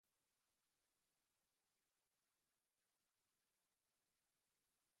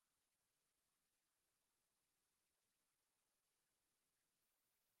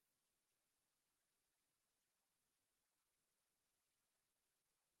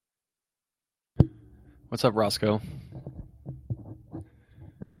What's up, Roscoe?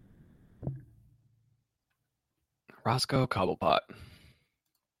 Roscoe Cobblepot.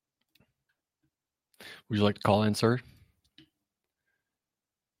 Would you like to call in, sir?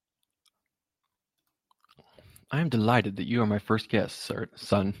 I am delighted that you are my first guest, sir,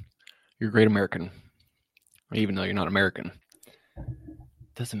 son. You're a great American. Even though you're not American.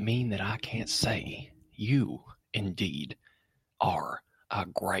 Doesn't mean that I can't say you, indeed, are a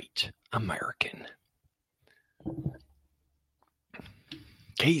great American.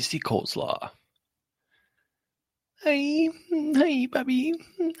 Casey Coleslaw. Hey, Bobby.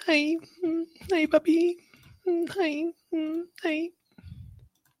 Hey, Bobby. Hey.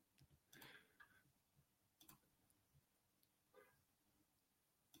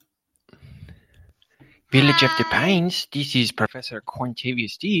 Village of the Pines. This is Professor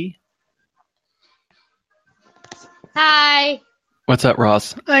Quantavius D. Hi. What's up,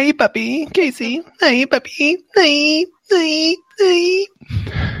 Ross? Hey, puppy. Casey. Hey, puppy. Hey.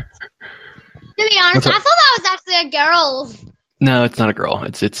 To be honest, I thought that was actually a girl. No, it's not a girl.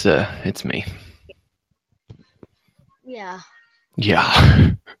 It's me. Yeah. Yeah.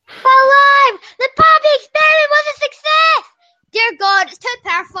 Alive! The puppy experiment was a success! Dear God, it's too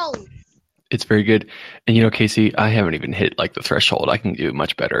powerful. It's very good. And you know, Casey, I haven't even hit like the threshold. I can do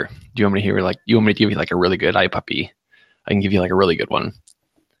much better. Do you want me to hear you want me to give you like a really good puppy? I can give you like a really good one.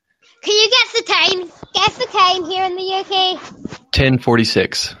 Can you guess the time? Guess the time here in the UK.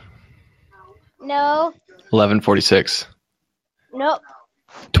 10:46. No. 11:46. Nope.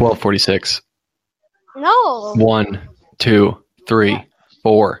 12:46. No. 1, 2, 3,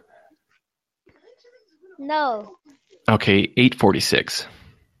 4. No. Okay, 8:46.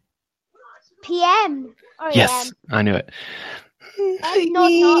 PM. Or Yes, I knew it. No,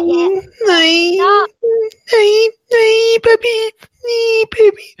 not yet. Hey, No. hey, puppy. Hey,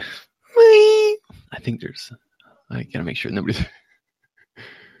 puppy. Hey. I think I gotta make sure nobody's.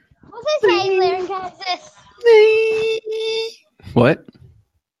 What's the time there in Kansas? What?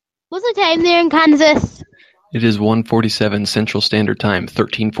 What's the time there in Kansas? It is 1:47 Central Standard Time,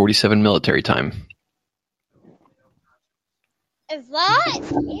 13:47 military time. Is that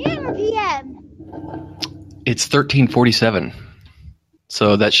AM or PM? It's 13:47.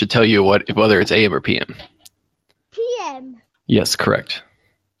 So that should tell you whether it's AM or PM. PM. Yes, correct.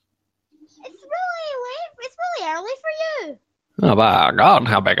 It's really late. It's really early for you. Oh my God,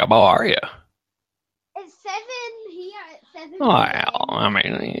 how big a boy are you? It's 7 here. It's 7. Well, I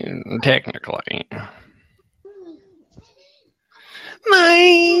mean, technically.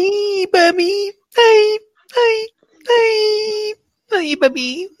 My baby, hey,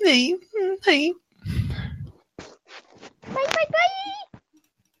 baby, hey.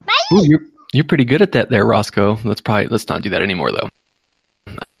 Bye. Ooh, you're pretty good at that there, Roscoe. Let's not do that anymore, though.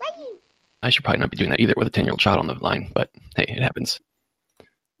 I should probably not be doing that either with a 10-year-old child on the line, but hey, it happens.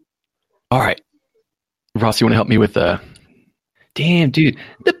 All right. Ross, you want to help me with damn, dude.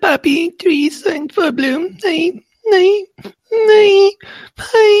 The puppy trees and for bloom. Hey.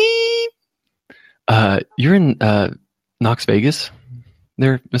 You're in Knox Vegas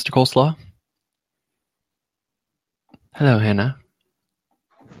there, Mr. Coleslaw? Hello, Hannah.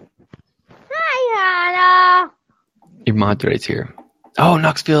 Hi, Hannah. Your moderate's here. Oh,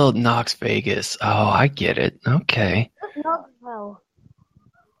 Knoxville, Knox Vegas. Oh, I get it. Okay. Knoxville.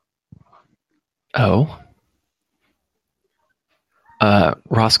 Oh.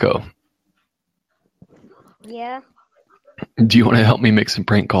 Roscoe. Yeah. Do you want to help me make some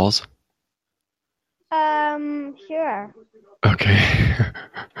prank calls? Sure. Okay.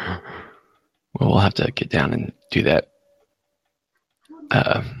 Well, we'll have to get down and do that.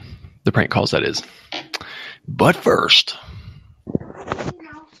 The prank calls, that is. But first,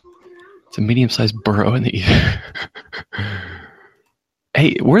 it's a medium-sized burrow in the ether.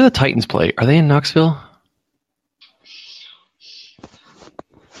 Hey, where do the Titans play? Are they in Knoxville?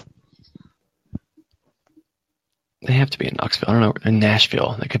 They have to be in Knoxville. I don't know. In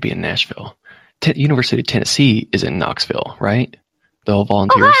Nashville. They could be in Nashville. University of Tennessee is in Knoxville, right? The whole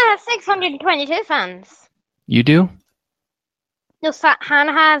Volunteers. Oh, I have 622 fans. You do? No,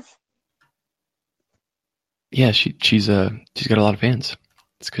 Hannah has. Yeah, she's got a lot of fans.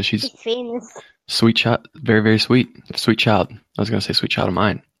 It's because she's famous. Sweet child, very, very sweet child. I was gonna say sweet child of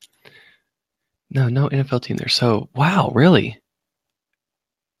mine. No NFL team there. So wow, really?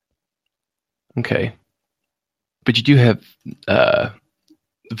 Okay, but you do have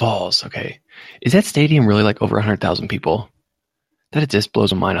Vols. Okay, is that stadium really like over 100,000 people? That it just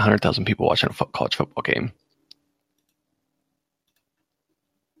blows my mind. 100,000 people watching a college football game.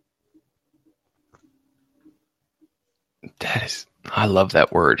 That is I love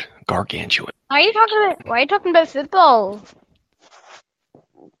that word, gargantuan. Why are you talking about football?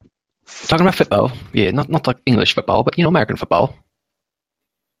 Talking about football, yeah, not like English football, but American football.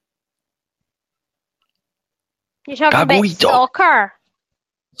 You're talking about soccer.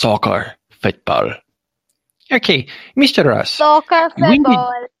 Soccer, football. Okay, Mr. Ross. Soccer,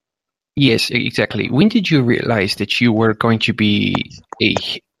 football. Yes, exactly. When did you realize that you were going to be a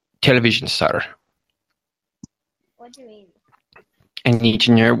television star? What do you mean? I need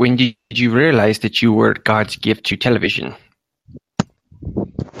to know, when did you realize that you were God's gift to television?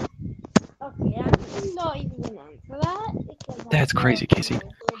 Okay, I'm not even going to answer that. That's crazy, Casey.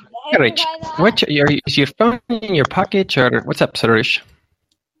 All right. Is your phone in your pocket, or what's up, Suresh?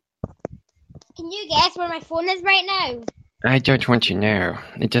 Can you guess where my phone is right now? I don't want to know.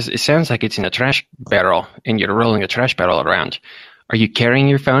 It sounds like it's in a trash barrel, and you're rolling a trash barrel around. Are you carrying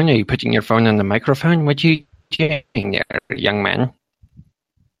your phone? Are you putting your phone on the microphone? What are you doing there, young man?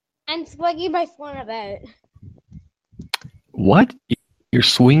 I'm swinging my phone about. What? You're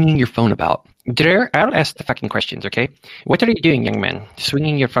swinging your phone about? Dreher, I'll ask the fucking questions, okay? What are you doing, young man?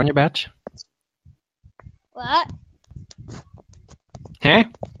 Swinging your phone about? What? Huh?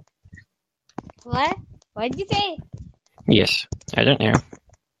 What? What did you say? Yes, I don't know.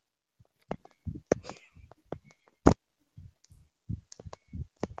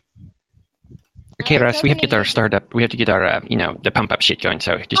 Okay, Russ, we have to get our startup. We have to get our, the pump up shit going.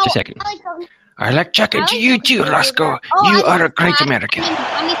 So just a second. I like talking to you too, Roscoe. You are a great American.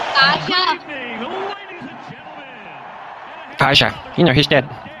 I'm Sasha. Pasha, he's dead.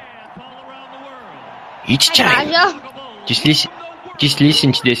 Each time, just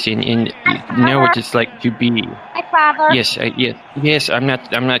listen to this and know what it's like to be. Hi, Father. Yes. I'm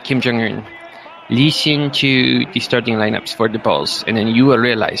not Kim Jong Un. Listen to the starting lineups for the Bulls, and then you will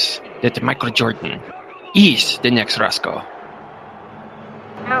realize that Michael Jordan is the next Roscoe.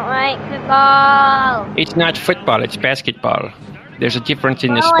 I don't like football. It's not football, it's basketball. There's a difference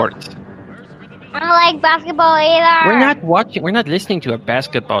in the sport. I don't like basketball either. We're not listening to a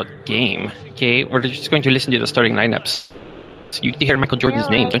basketball game, okay? We're just going to listen to the starting lineups. So you get to hear Michael Jordan's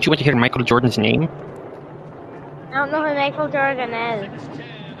name. Don't you want to hear Michael Jordan's name? I don't know who Michael Jordan is.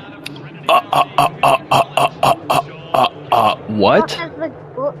 What?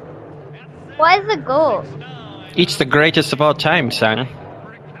 What is the goal? It's the greatest of all time, son.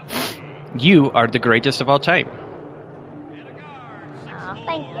 You are the greatest of all time. Oh,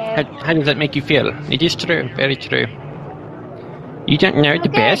 thank you. How does that make you feel? It is true, very true. You don't know the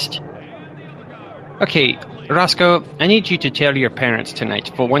best? Okay, Roscoe, I need you to tell your parents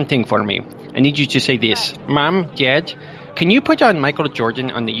tonight for one thing for me. I need you to say this. Mom, Dad, can you put on Michael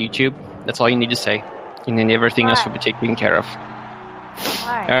Jordan on the YouTube? That's all you need to say. And then everything else will be taken care of.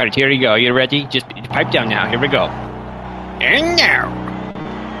 All right, here you go. You ready? Just pipe down now. Here we go. And now,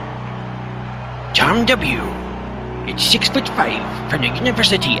 Tom W. It's 6'5" from the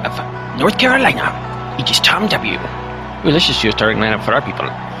University of North Carolina. It is Tom W. Well, let's just do a starting lineup for our people.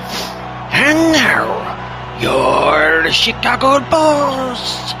 And now, your Chicago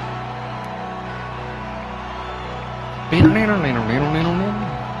Bulls.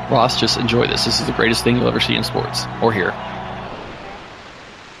 Ross, just enjoy this. This is the greatest thing you'll ever see in sports or hear.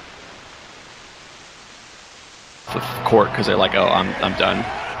 Flip the court because they're like, oh, I'm done.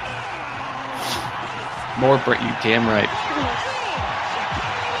 More Brett, you damn right.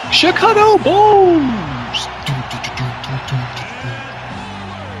 Chicago Bulls.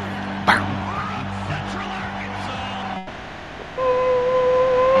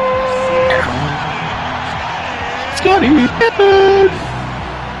 Scottie Pippen.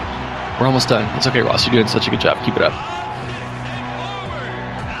 We're almost done. It's okay, Ross. You're doing such a good job. Keep it up.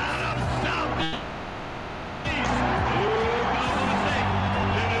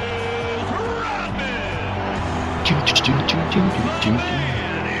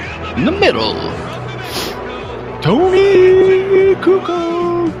 In the middle, Tony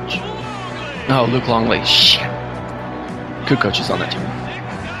Kukoc. Oh, Luke Longley. Shit. Kukoc is on that team.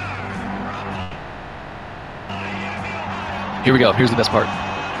 Here we go. Here's the best part.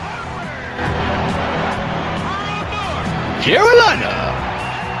 Carolina.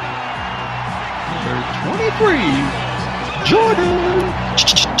 Number 23, Jordan.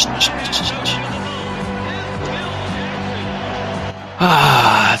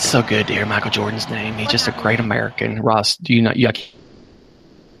 Ah, it's so good to hear Michael Jordan's name. He's just a great American. Ross, do you not? I can't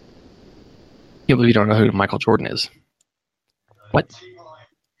believe you don't know who Michael Jordan is. What?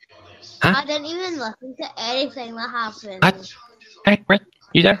 Huh? I didn't even listen to anything that happened. Hey, Brett,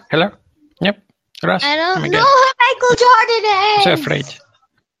 you there? Hello? Yep. Ross? I don't know who Michael Jordan is. I'm so afraid.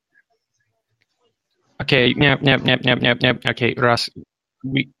 Okay, no. Okay, Ross,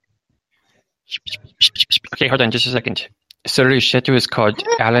 okay, hold on just a second. So the statue is called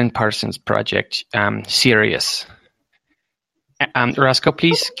Alan Parsons Project, Sirius. Roscoe,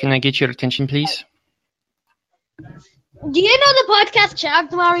 please, can I get your attention, please? Do you know the podcast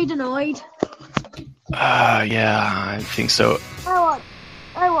Chuck Larry Denoid? Yeah, I think so. I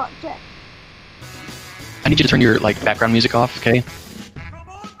watch it. I need you to turn your background music off, okay?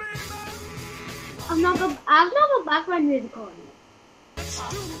 I've not got background music on.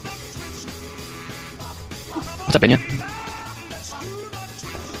 What's up, Benya?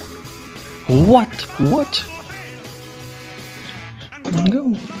 What?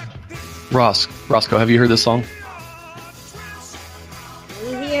 No. Roscoe, have you heard this song?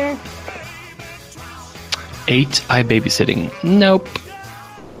 Here. 8 I babysitting. Nope.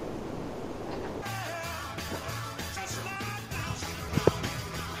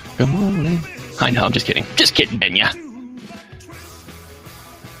 Good morning. I know, I'm just kidding. Just kidding, Benya.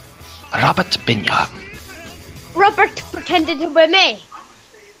 Robert Benya. Robert pretended to be me.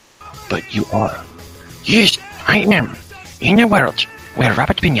 But you are. Yes, I am. In a world where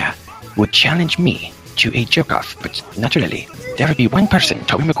Robert Benya would challenge me to a joke-off, but naturally, there would be one person,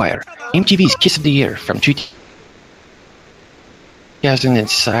 Tobey Maguire, MTV's Kiss of the Year from 2000,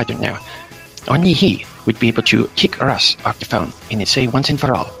 I don't know. Only he would be able to kick Ross off the phone and say once and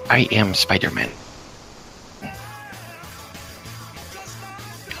for all, I am Spider-Man.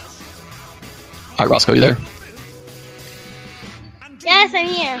 Hi, Roscoe, you there? Yes, I'm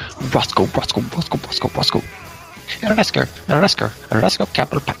here. Roscoe. Roscoe,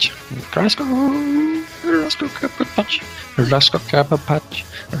 Capital Patch.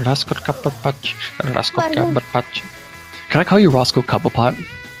 Roscoe, Capital Patch. Can I call you Roscoe Cobblepot?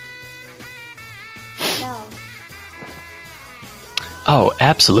 No. Oh,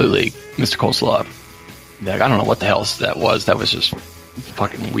 absolutely, Mr. Coleslaw. I don't know what the hell that was. That was just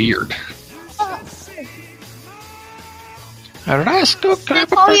fucking weird. Roscoe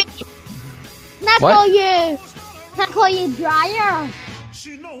Cobblepot. Can I call you Dryer?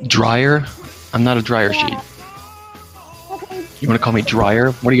 Dryer? I'm not a dryer sheet. Okay. You want to call me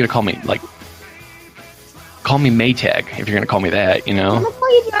Dryer? What are you going to call me? Call me Maytag if you're going to call me that, you I'm know? gonna call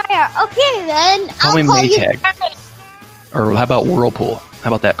you Dryer. Okay, then. Call me Maytag. Or how about Whirlpool? How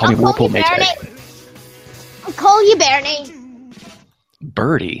about that? Call me Whirlpool Maytag. I'll call you Bernie.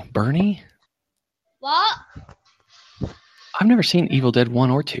 Birdie? Bernie? What? I've never seen Evil Dead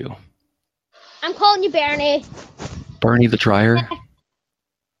 1 or 2. I'm calling you Bernie. Bernie the Dryer?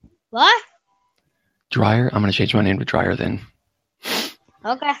 What? Dryer? I'm going to change my name to Dryer then.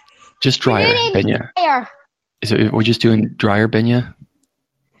 Okay. Just Dryer, Benya. Dryer. We're just doing Dryer, Benya?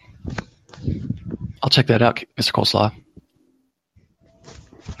 I'll check that out, Mr. Coleslaw.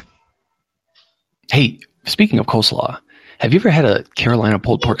 Hey, speaking of coleslaw, have you ever had a Carolina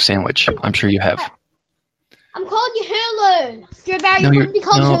pulled pork sandwich? I'm sure you have. I'm calling you Hulu. You wouldn't be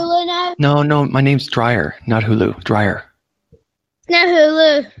called Hulu now. No, my name's Dryer, not Hulu. Dryer. No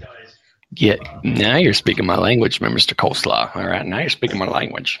Hulu. Yeah, now you're speaking my language, Mr. Coleslaw. All right, now you're speaking my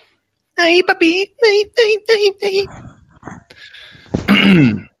language. Hey, puppy. Hey.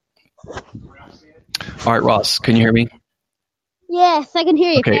 All right, Ross, can you hear me? Yes, I can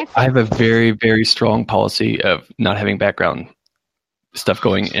hear you. Okay, I have a very, very strong policy of not having background stuff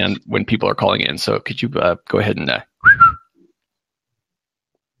going and when people are calling in. So could you go ahead and...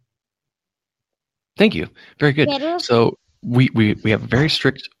 Thank you. Very good. So we have a very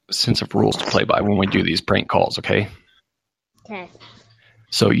strict sense of rules to play by when we do these prank calls, okay? Okay.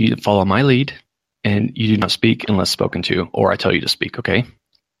 So you follow my lead and you do not speak unless spoken to, or I tell you to speak, okay?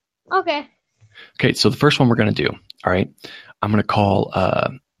 Okay. Okay, so the first one we're going to do, all right? I'm going to call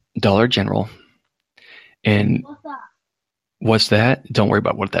Dollar General. And What's that? what's that? Don't worry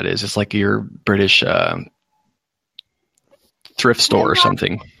about what that is. It's like your British thrift store or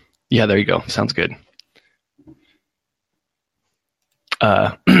something. Yeah, there you go. Sounds good.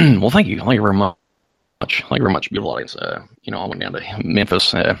 Well, thank you. Thank you very much. Thank you very much, beautiful audience. I went down to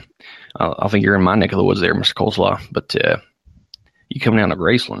Memphis. I think you're in my neck of the woods there, Mr. Coleslaw. But you come down to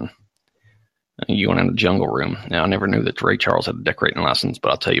Graceland. You went in the jungle room. Now, I never knew that Ray Charles had a decorating license, but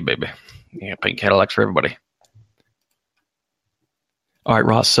I'll tell you, baby. Yeah, pink Cadillacs for everybody. All right,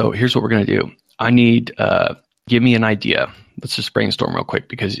 Ross, so here's what we're going to do. I need, give me an idea. Let's just brainstorm real quick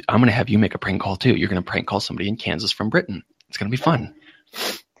because I'm going to have you make a prank call too. You're going to prank call somebody in Kansas from Britain. It's going to be fun.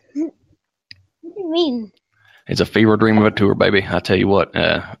 What do you mean? It's a fever dream of a tour, baby. I tell you what,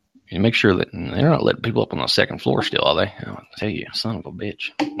 you make sure that they're not letting people up on the second floor still, are they? I'll tell you, son of a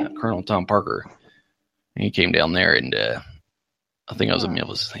bitch. Colonel Tom Parker, he came down there and I think I was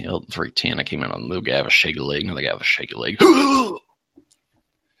 310. I came in on the little guy have a shaky leg, another guy have a shaky leg.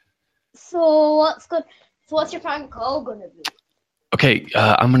 So what's good? So what's your prank call gonna be? Okay,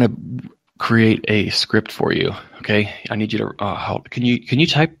 I'm gonna create a script for you. Okay, I need you to. Can you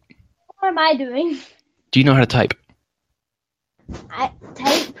type? What am I doing? Do you know how to type? I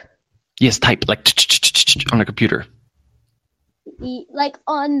type Yes, type like on a computer. like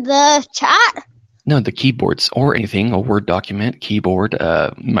on the chat. No, the keyboards or anything, a Word document, keyboard,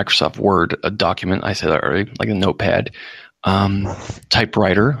 Microsoft Word, a document. I said that already, like a notepad.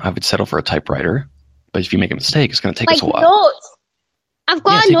 Typewriter. I would settle for a typewriter. But if you make a mistake, it's going to take us a while. Notes. I've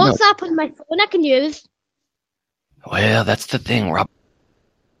got a take notes app on my phone I can use. Well, that's the thing, Rob.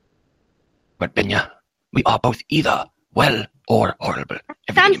 But Benya, we are both either well or horrible.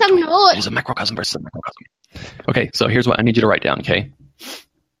 Samsung Notes. It is a macrocosm versus a microcosm. Okay, so here's what I need you to write down, okay?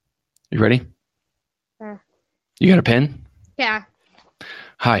 You ready? You got a pen? Yeah.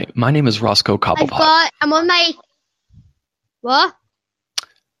 Hi, my name is Roscoe Cobblepot. I'm on my... What?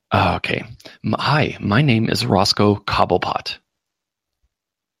 Okay. Hi, my name is Roscoe Cobblepot.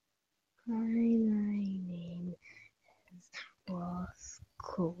 My name is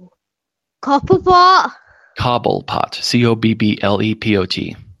Roscoe Cobblepot. Cobblepot. Cobblepot.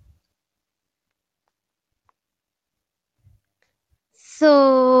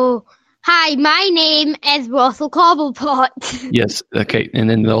 So, hi, my name is Roscoe Cobblepot. Yes, okay. And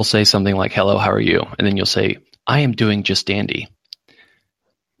then they'll say something like, hello, how are you? And then you'll say, I am doing just dandy.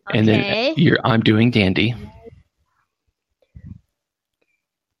 Okay. And then I'm doing dandy.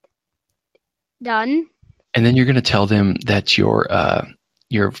 Done. And then you're going to tell them that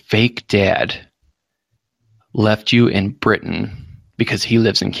your fake dad left you in Britain because he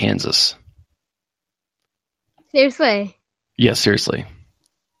lives in Kansas. Seriously? Yes, seriously.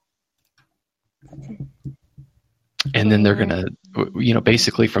 And then they're going to,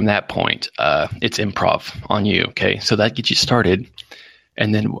 basically from that point, it's improv on you, okay? So that gets you started.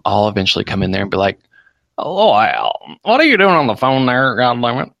 And then I'll eventually come in there and be like, hello, Al. What are you doing on the phone there,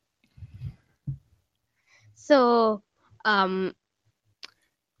 goddammit? So,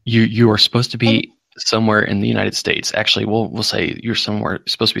 You are supposed to be somewhere in the United States. Actually, we'll say you're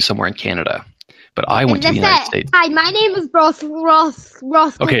supposed to be somewhere in Canada. But I went to the United States. Hi, my name is Ross.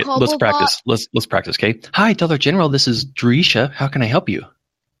 Okay, let's practice. Let's practice, okay? Hi, Dollar General. This is Drisha. How can I help you?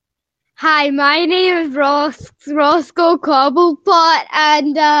 Hi, my name is Roscoe Cobblepot,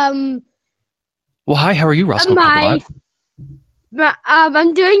 and Well, hi. How are you, Roscoe Cobblepot?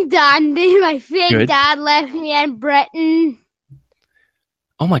 I'm doing dandy. My fake dad left me in Britain.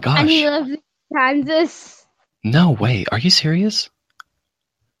 Oh my gosh! And he lives in Kansas. No way. Are you serious?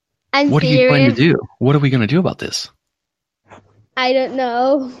 What are you going to do? What are we going to do about this? I don't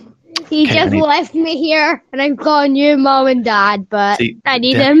know. He just left me here, and I'm calling you Mom and Dad, but I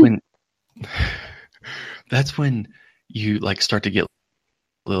need him. That's when you start to get a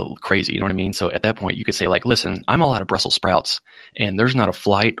little crazy, you know what I mean? So at that point, you could say listen, I'm all out of Brussels sprouts, and there's not a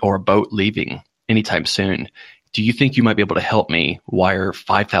flight or a boat leaving anytime soon. Do you think you might be able to help me wire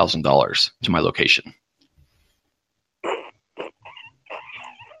 $5,000 to my location?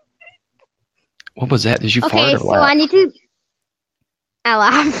 What was that? Did you fart or laugh? Okay, so I need to... I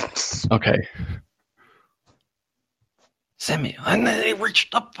laughed. Okay. Sammy, and then he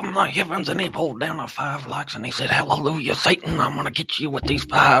reached up from the heavens and he pulled down a 5 lakhs and he said, hallelujah, Satan, I'm going to get you with these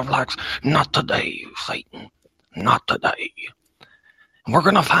 5 lakhs. Not today, Satan. Not today. We're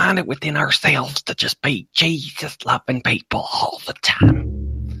going to find it within ourselves to just be Jesus-loving people all the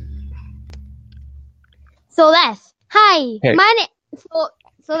time. So that's... Hi, my name...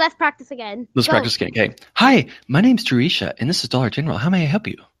 So let's practice again. Let's practice again. Okay. Hi, my name's Drisha, and this is Dollar General. How may I help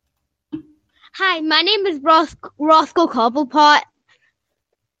you? Hi, my name is Roscoe Cobblepot.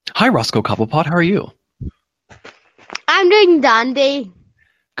 Hi, Roscoe Cobblepot. How are you? I'm doing dandy.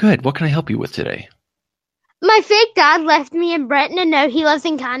 Good. What can I help you with today? My fake dad left me in Britain, and now he lives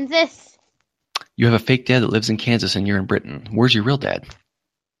in Kansas. You have a fake dad that lives in Kansas, and you're in Britain. Where's your real dad?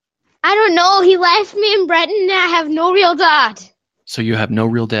 I don't know. He left me in Britain, and I have no real dad. So you have no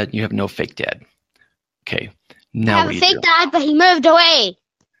real dad, you have no fake dad. Okay. Now I have a fake dad, but he moved away.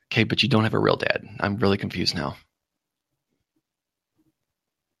 Okay, but you don't have a real dad. I'm really confused now.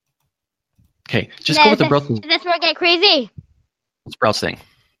 Okay, just go with the Brussels. Is this where I get crazy? Sprouts thing.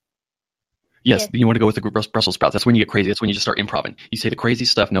 Yes, you want to go with the Brussels sprouts. That's when you get crazy. That's when you just start improvising. You say the crazy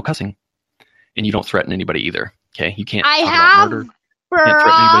stuff, no cussing, and you don't threaten anybody either. Okay, you can't talk about murder. You can't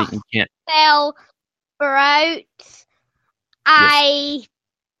threaten anybody. You can't. Sprouts. I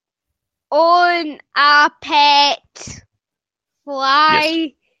own a pet fly.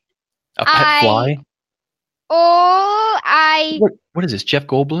 Yes. A pet fly? What is this, Jeff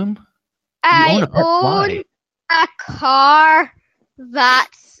Goldblum? I own a car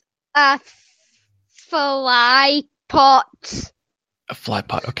that's a fly pot. A fly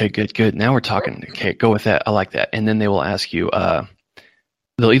pot. Okay, good. Now we're talking. Okay, go with that. I like that. And then they will ask you,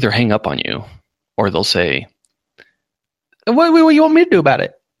 they'll either hang up on you or they'll say, what do you want me to do about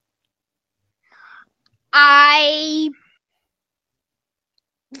it?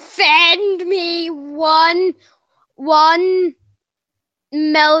 Send me $1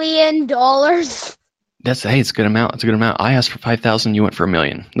 million. It's a good amount. It's a good amount. I asked for 5,000. You went for $1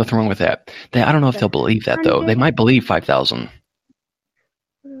 million. Nothing wrong with that. I don't know if they'll believe that though. They might believe 5,000.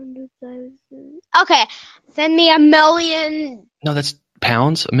 Okay, send me $1 million. No, that's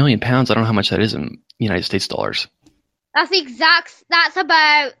pounds. £1 million pounds. I don't know how much that is in United States dollars. That's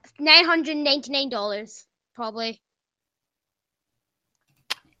about $999, probably.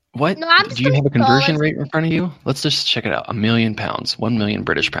 What? No, do you have a conversion rate in front of you? Let's just check it out. £1 million pounds. 1 million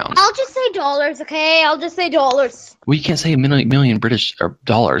British pounds. I'll just say dollars, okay? I'll just say dollars. Well, you can't say $1 million British or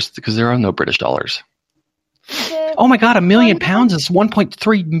dollars because there are no British dollars. Oh my God, £1 million pounds is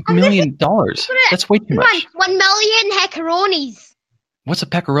 $1.3 million. That's way too much. 1 million heckaronis. What's a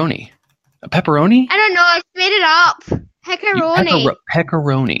pepperoni? A pepperoni? I don't know. I made it up. Pepperoni.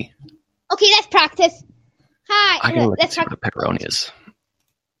 Pepperoni. Okay, let's practice. Hi. Let's see what a pepperoni is.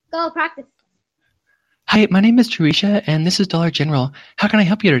 Go practice. Hi, my name is Teresha, and this is Dollar General. How can I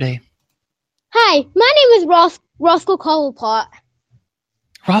help you today? Hi, my name is Roscoe Cobblepot.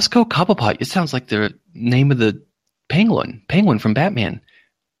 Roscoe Cobblepot. It sounds like the name of the penguin from Batman.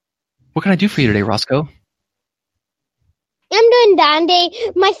 What can I do for you today, Roscoe? I'm doing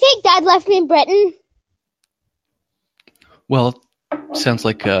dandy. My fake dad left me in Britain. Well, sounds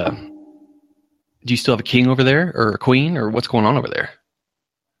like, do you still have a king over there, or a queen, or what's going on over there?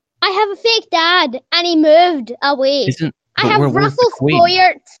 I have a fake dad, and he moved away. I have Brussels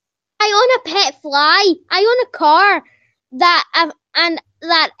sprouts. I own a pet fly. I own a car that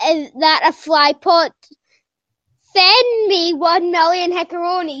a fly pot. Send me 1 million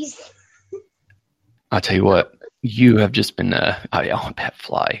heckaronis. I'll tell you what, you have just been a pet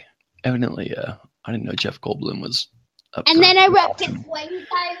fly. Evidently, I didn't know Jeff Goldblum was up. And then I ripped his wings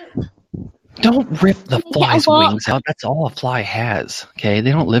out. Don't rip the fly's wings out. That's all a fly has. Okay,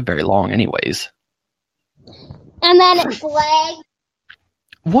 they don't live very long, anyways. And then its leg.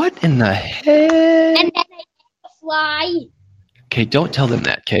 What in the heck? And then I get the fly. Okay, don't tell them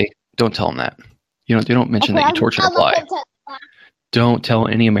that. Okay, don't tell them that. You don't mention that you tortured a fly. Don't tell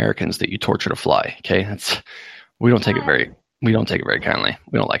any Americans that you tortured a fly. Okay, we don't take it very kindly.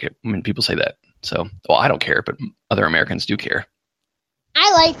 We don't like it when people say that. So, well, I don't care, but other Americans do care.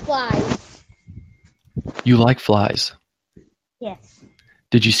 I like flies. You like flies? Yes.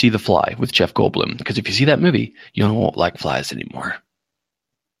 Did you see The Fly with Jeff Goldblum? Because if you see that movie, you won't like flies anymore.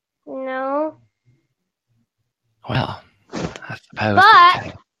 No. Well, I suppose.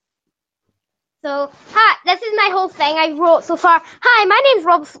 But, so, hi, this is my whole thing I wrote so far. Hi, my name's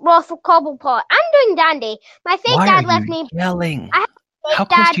Russell Cobblepot. I'm doing dandy. My fake dad left me. Yelling? How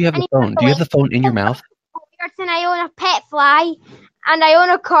close do you have the phone? Do you have the phone in your mouth? And I own a pet fly. And I own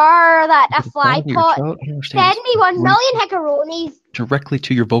a car that a fly pot. Send me 1 million heckaronis. Directly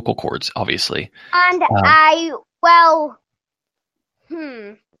to your vocal cords, obviously. And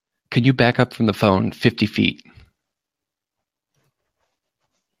Can you back up from the phone 50 feet?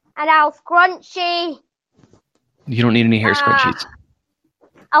 And I'll scrunchy. You don't need any hair scrunchies.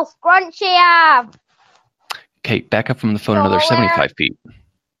 I'll scrunchy. Okay, back up from the phone another 75 feet.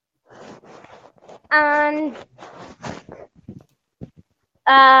 And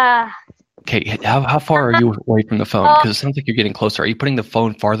okay, how far are you away from the phone? Because it sounds like you're getting closer. Are you putting the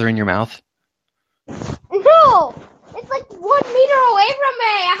phone farther in your mouth? No, it's like 1 meter away from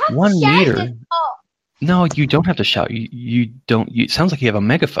me. I have 1 to shout meter. No, you don't have to shout. You don't. It sounds like you have a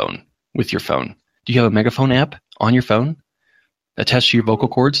megaphone with your phone. Do you have a megaphone app on your phone attached to your vocal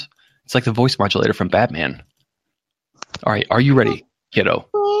cords? It's like the voice modulator from Batman. All right, are you ready, kiddo?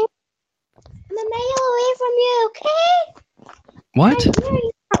 I'm a mile away from you, okay? What?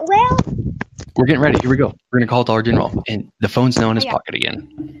 Well, we're getting ready. Here we go. We're going to call Dollar General. And the phone's now in his pocket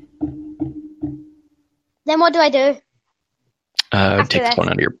again. Then what do I do? Take the phone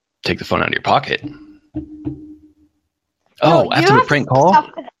out of your pocket. Oh, after the prank call?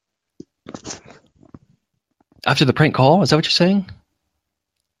 After the prank call? Is that what you're saying?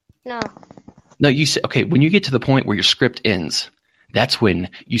 No. No, you say, okay, when you get to the point where your script ends, that's when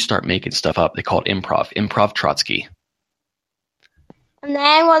you start making stuff up. They call it improv. Improv Trotsky. And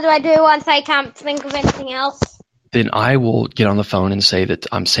then what do I do once I can't think of anything else? then I will get on the phone and say that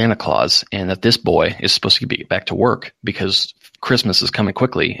I'm Santa Claus and that this boy is supposed to be back to work because Christmas is coming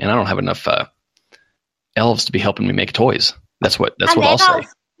quickly and I don't have enough elves to be helping me make toys. That's what I'll say.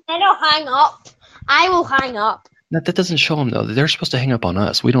 Then I'll hang up. I will hang up. That doesn't show them though. They're supposed to hang up on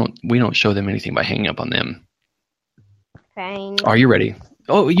us. We don't show them anything by hanging up on them. Fine. Are you ready?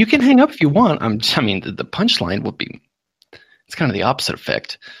 Oh, you can hang up if you want. The punchline will be. It's kind of the opposite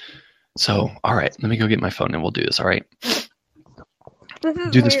effect. So, all right, let me go get my phone and we'll do this. All right.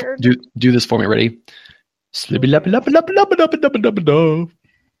 This is weird. Do this for me. Ready? Slippy lappy lappy lappy lappy lappy lappy lappy da.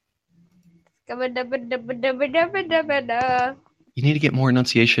 You need to get more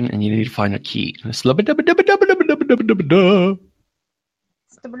enunciation and you need to find a key. You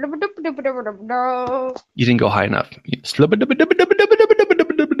didn't go high enough.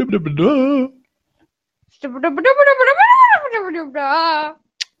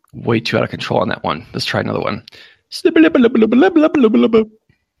 Way too out of control on that one. Let's try another one.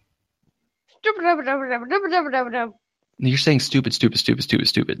 You're saying stupid.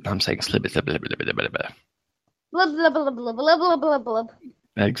 I'm saying slip.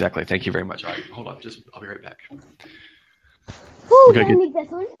 Exactly. Thank you very much. All right, hold on. I'll be right back.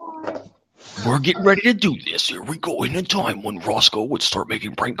 We're getting ready to do this. Here we go. In a time when Roscoe would start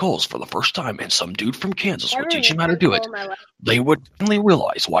making prank calls for the first time and some dude from Kansas would teach him how to do it, they would finally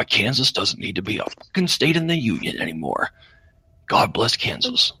realize why Kansas doesn't need to be a fucking state in the Union anymore. God bless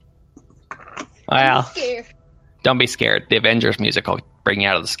Kansas. Well, don't be scared. The Avengers music will bring you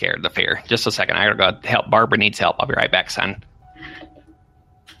out of the fear. Just a second. I gotta go help. Barbara needs help. I'll be right back, son.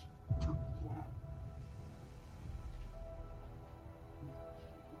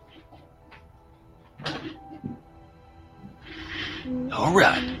 All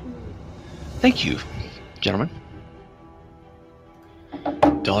right. Thank you, gentlemen.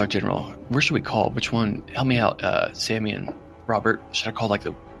 Dollar General. Where should we call? Which one? Help me out, Sammy and Robert. Should I call like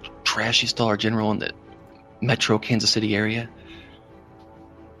the trashiest Dollar General in the metro Kansas City area?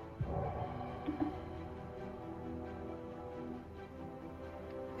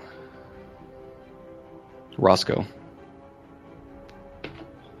 Roscoe.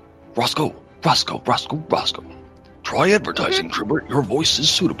 Try advertising, Tribert. Your voice is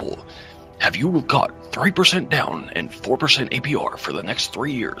suitable. Have you got 3% down and 4% APR for the next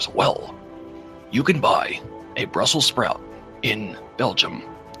 3 years? Well, you can buy a Brussels sprout in Belgium.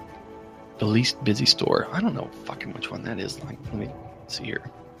 The least busy store. I don't know fucking which one that is. Like, let me see here.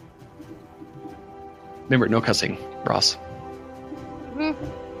 Remember, no cussing, Ross.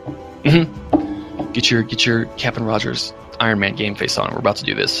 Get your Captain Rogers Iron Man game face on. We're about to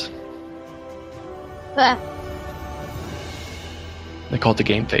do this. They call it the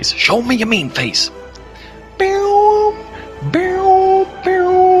game face. Show me your mean face. Ooh,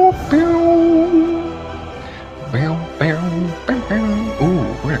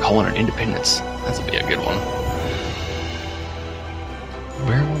 we're gonna call it an Independence. That's gonna be a good one.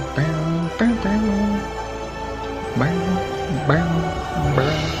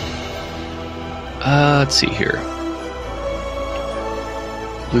 Let's see here.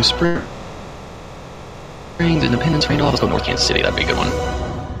 Blue Springs, Independence, Randall. Let's go North Kansas City. That'd be a good one.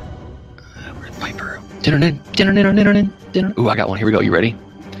 Where's Piper? Dinner. Ooh, I got one. Here we go. You ready?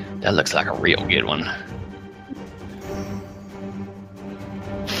 That looks like a real good one.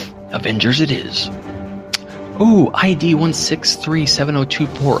 Avengers it is. Ooh, ID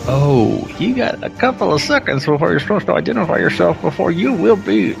 163-70240. You got a couple of seconds before you're supposed to identify yourself before you will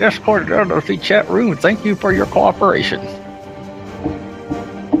be escorted out of the chat room. Thank you for your cooperation.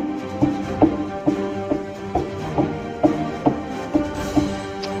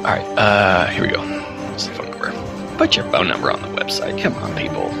 Alright, here we go. What's the phone number? Put your phone number on the website. Come on,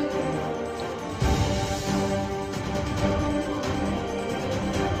 people.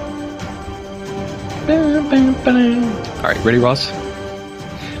 Alright, ready, Ross?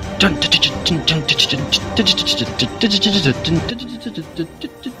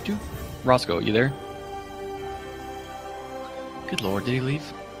 Roscoe, you there? Good lord, did he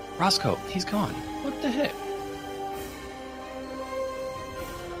leave? Roscoe, he's gone. What the heck?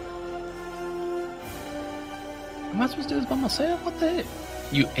 Am I supposed to do this by myself? What the heck?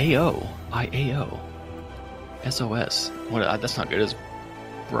 You AO. I AO. SOS. What? That's not good. Is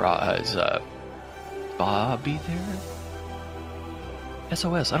Bobby there?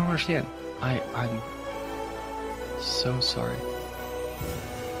 SOS. I don't understand. I'm so sorry.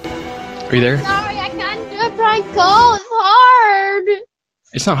 Are you there? Sorry, I can't do a prank call. It's hard.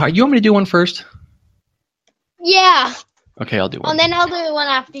 It's not hard. You want me to do one first? Yeah. Okay, I'll do one. And then I'll do one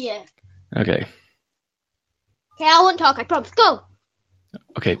after you. Okay. Okay, I won't talk. I promise. Go.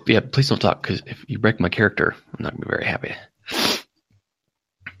 Okay, yeah, please don't talk, because if you break my character, I'm not going to be very happy.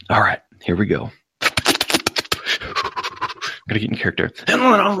 All right, here we go. Gotta get in character. And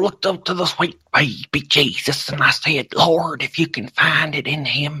when I looked up to the sweet baby Jesus, and I said, Lord, if you can find it in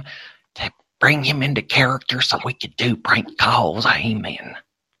him to bring him into character so we could do prank calls, amen.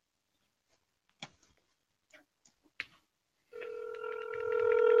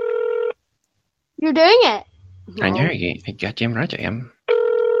 You're doing it. I know you. Goddamn right I am.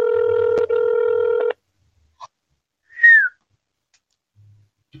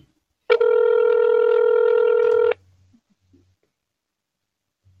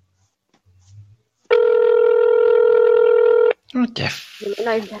 What the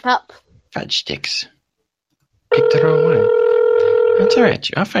pick up. Fudge sticks. Pick the wrong one. That's all right.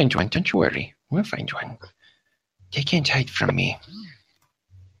 I'll find one. Don't you worry. We'll find one. They can't hide from me.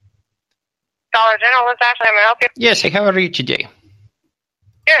 Dollar General, this is Ashley. I'm going to help you. Yes, hey, how are you today?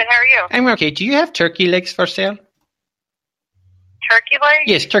 Good, how are you? I'm okay. Do you have turkey legs for sale? Turkey legs?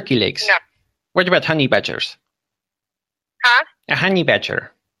 Yes, turkey legs. No. What about honey badgers? Huh? A honey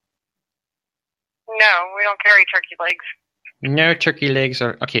badger. No, we don't carry turkey legs. No turkey legs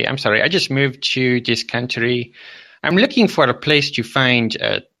or... Okay, I'm sorry. I just moved to this country. I'm looking for a place to find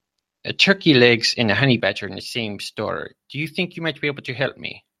a turkey legs and a honey badger in the same store. Do you think you might be able to help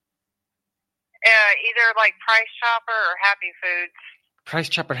me? Either like Price Chopper or Happy Foods. Price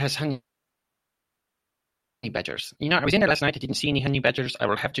Chopper has honey badgers. You know, I was in there last night. I didn't see any honey badgers. I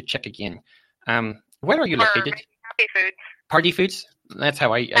will have to check again. Where are you located? Happy Foods. Party Foods? That's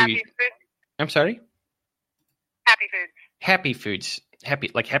how I Happy Foods. I'm sorry? Happy Foods. Happy Foods.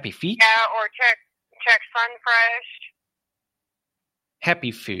 Happy Feet? Yeah, or check Sun Fresh.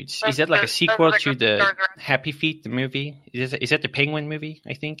 Happy Foods. Is that like a sequel to the Happy Feet, the movie? Is that the Penguin movie,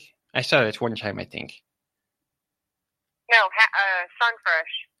 I think? I saw it one time, I think. No, Sun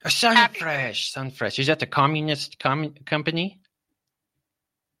Fresh. Sun Fresh. Is that the communist company?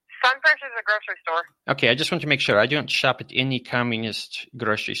 Sun Fresh is a grocery store. Okay, I just want to make sure. I don't shop at any communist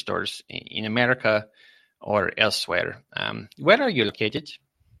grocery stores in America or elsewhere. Where are you located?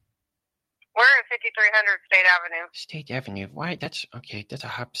 We're at 5300 State Avenue. State Avenue. Why? That's okay. That's a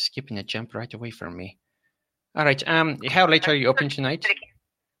hop, skip, and a jump right away from me. All right. How late are you open tonight?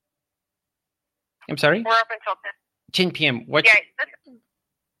 I'm sorry? We're up until 10 p.m. What? Yeah,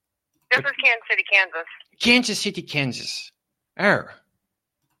 this is Kansas City, Kansas. Kansas City, Kansas.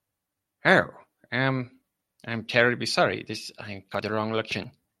 I'm terribly sorry. I got the wrong location.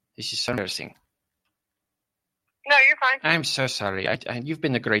 This is so embarrassing. No, you're fine. I'm so sorry. You've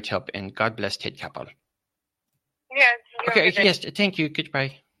been a great help, and God bless Ted Capel. Yes. Okay, yes, thank you.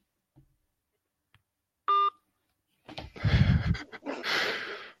 Goodbye.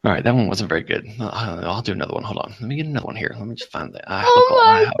 All right, that one wasn't very good. I'll do another one. Hold on. Let me get another one here. Let me just find that. Oh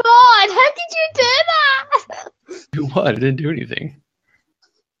my God! How did you do that? Do what? I didn't do anything.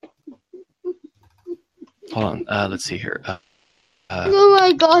 Hold on. Let's see here. Oh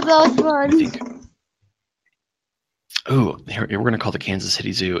my God, that was fun. Ooh, here, we're going to call the Kansas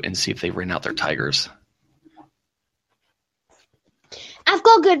City Zoo and see if they rent out their tigers. I've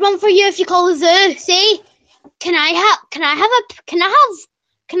got a good one for you if you call the zoo. See? Can I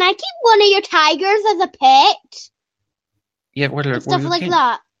keep one of your tigers as a pet? Yeah, stuff like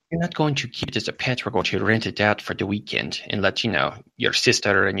that. You're not going to keep it as a pet. We're going to rent it out for the weekend and let your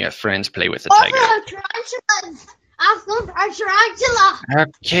sister and your friends play with the tiger. Tarantulas! I've got a tarantula.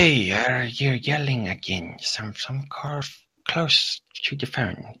 Okay, you're yelling again. Some car close to the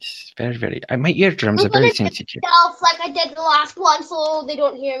phone. It's very, very. My eardrums are very sensitive. Like I did the last one, so they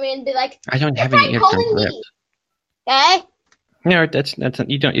don't hear me and be like, I don't have any eardrum left. Okay. No, that's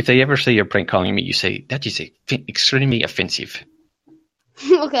you don't. If they ever say you're prank calling me, you say that is extremely offensive.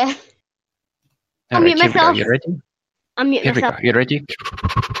 Okay. I'll mute myself. You ready? I'll mute myself. You ready?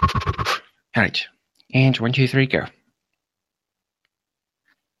 All right. And 1, 2, 3, go.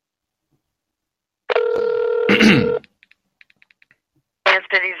 Kansas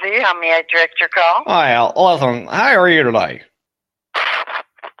City Zoo, how may I direct your call? Hi, listen, how are you today?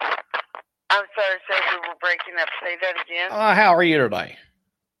 I'm sorry, sir, we were breaking up. Say that again. How are you today?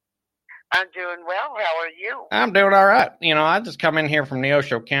 I'm doing well. How are you? I'm doing all right. I just come in here from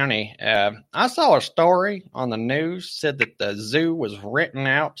Neosho County. I saw a story on the news said that the zoo was renting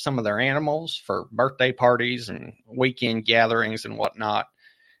out some of their animals for birthday parties and weekend gatherings and whatnot.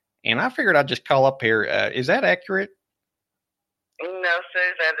 And I figured I'd just call up here. Is that accurate? No,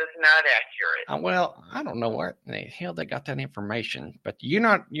 sir, that is not accurate. Well, I don't know where the hell they got that information, but you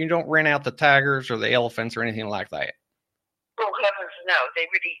don't rent out the tigers or the elephants or anything like that. Oh, heavens, no. They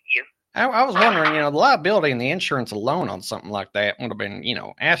would eat you. I was wondering, the liability and the insurance alone on something like that would have been,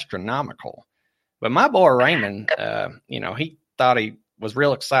 astronomical. But my boy Raymond, he thought he was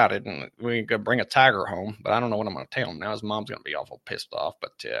real excited and we could bring a tiger home. But I don't know what I'm going to tell him now. His mom's going to be awful pissed off.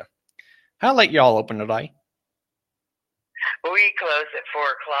 But how late y'all open today? We close at 4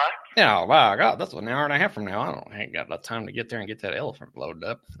 o'clock. Oh, wow, God, that's an hour and a half from now. I ain't got enough time to get there and get that elephant loaded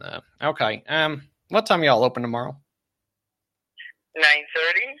up. Okay. What time y'all open tomorrow?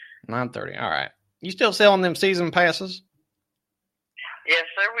 9:30. 9:30. All right. You still selling them season passes? Yes,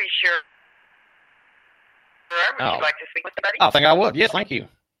 sir. We sure are. Would you like to speak with somebody? I think I would. Yes, thank you.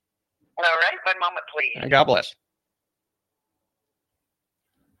 All right. 1 moment, please. God bless.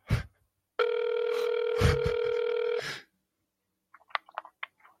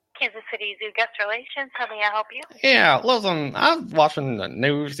 Kansas City Zoo Guest Relations. How may I help you? Yeah, listen, I was watching the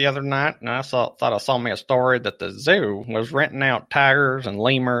news the other night, and I thought I saw me a story that the zoo was renting out tigers and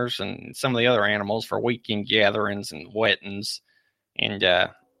lemurs and some of the other animals for weekend gatherings and weddings. And,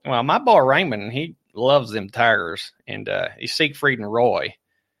 my boy Raymond, he loves them tigers, and he's Siegfried and Roy.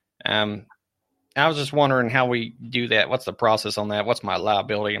 I was just wondering how we do that. What's the process on that? What's my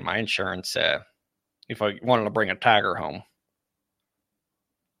liability and my insurance if I wanted to bring a tiger home?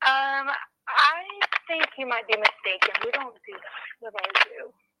 I think you might be mistaken. We don't do that with our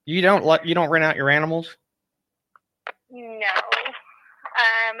zoo. You don't rent out your animals? No.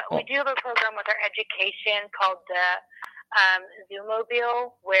 We do have a program with our education called the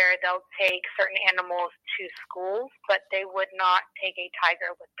Zoomobile, where they'll take certain animals to schools, but they would not take a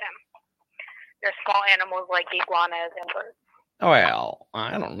tiger with them. They're small animals like iguanas and birds. Well,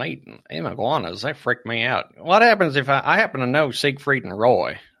 I don't need iguanas. They freak me out. What happens if I happen to know Siegfried and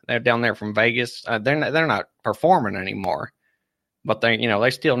Roy? They're down there from Vegas. They're not performing anymore, but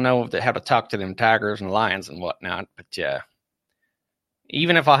they still know how to talk to them tigers and lions and whatnot. But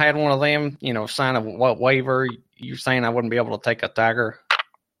even if I had one of them, sign a waiver, you're saying I wouldn't be able to take a tiger?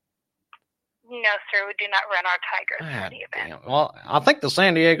 No, sir. We do not rent our tigers for the event. Well, I think the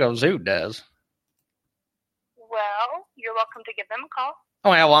San Diego Zoo does. Well, you're welcome to give them a call.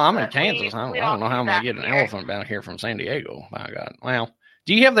 Oh, well, I'm in Kansas. I don't know how I'm going to get an elephant down here from San Diego. My God. Well,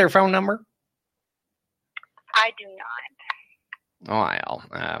 do you have their phone number? I do not. Oh,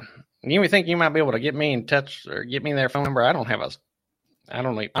 well, you think you might be able to get me in touch or get me their phone number? I don't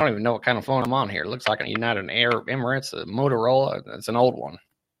even know what kind of phone I'm on here. It looks like a United Arab Emirates, a Motorola. It's an old one.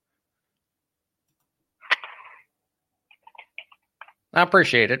 I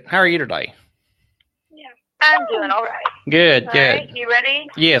appreciate it. How are you today? Yeah, I'm doing all right. Good. Right, you ready?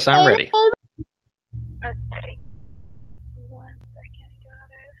 Yes, I'm ready. Okay. 1 second, got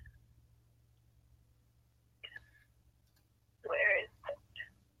it. Where is it?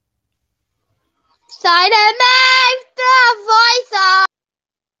 Silent makes the voice off.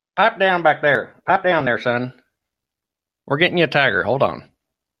 Pipe down back there. Pipe down there, son. We're getting you a tiger. Hold on.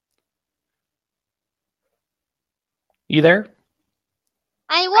 You there?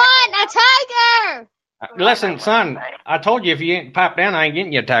 I want a tiger. Listen, son, I told you if you ain't pipe down, I ain't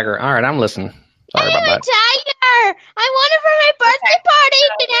getting you a tiger. All right, I'm listening. Sorry about that. I want a tiger. I want it for my birthday party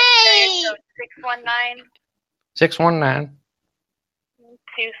today. 619. 619.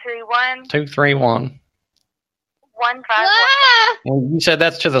 231. 231. 1519. You said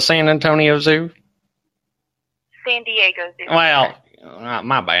that's to the San Antonio Zoo? San Diego Zoo. Well,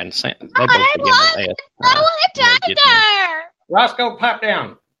 my bad. I want a tiger. Roscoe, pipe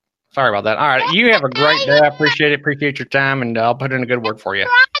down. Sorry about that. All right, you have a great day. I appreciate it. Appreciate your time, and I'll put in a good word for you.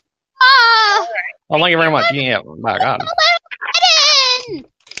 Well, thank you very much. Yeah, my God. Get me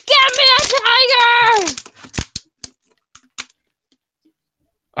a tiger.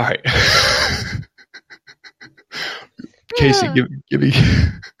 All right. Casey, give me. Casey,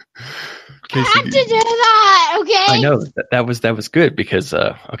 I have to do that, okay? I know that was good because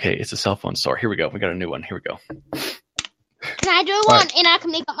okay, it's a cell phone store. Here we go. We got a new one. Here we go. Can I do one right. and I can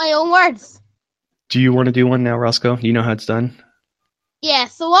make up my own words? Do you want to do one now, Roscoe? Do you know how it's done? Yeah.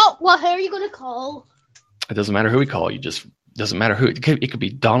 So what? Who are you gonna call? It doesn't matter who we call. Doesn't matter who. It could be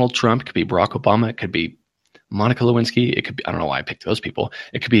Donald Trump. It could be Barack Obama. It could be Monica Lewinsky. It could be, I don't know why I picked those people.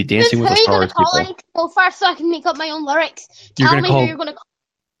 It could be Dancing with the Stars people. I need to go first so I can make up my own lyrics. Tell me who you're gonna call.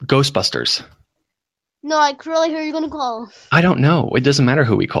 Ghostbusters. No, like really, who are you gonna call? I don't know. It doesn't matter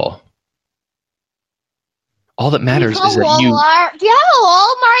who we call. All that matters is that Walmart. Do you have a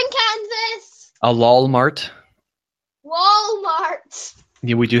Walmart in Kansas? A Walmart. Walmart.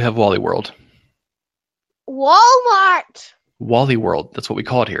 Yeah, we do have Wally World. Walmart. Wally World. That's what we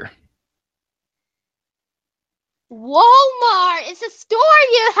call it here. Walmart. It's a store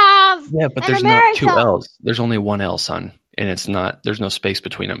you have. Yeah, but there's not two L's. There's only one L, son. And it's not, there's no space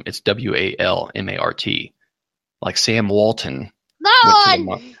between them. It's WALMART. Like Sam Walton.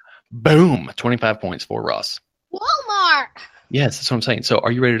 Boom! 25 points for Ross. Walmart. Yes, that's what I'm saying. So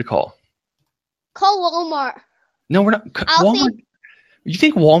are you ready to call? Call Walmart. No, we're not. Walmart. You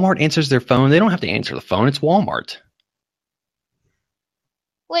think Walmart answers their phone? They don't have to answer the phone. It's Walmart.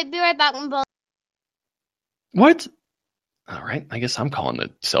 Wait, be right back. What? All right. I guess I'm calling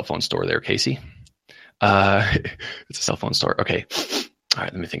the cell phone store there, Casey. It's a cell phone store. Okay. All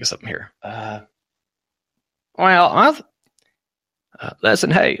right. Let me think of something here. Listen,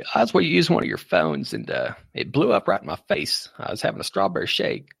 hey, I was using one of your phones and it blew up right in my face. I was having a strawberry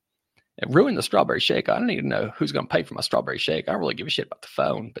shake. It ruined the strawberry shake. I don't even know who's going to pay for my strawberry shake. I don't really give a shit about the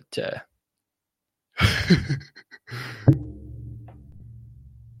phone, but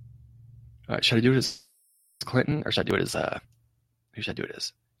all right, should I do it as Clinton or should I do it as who should I do it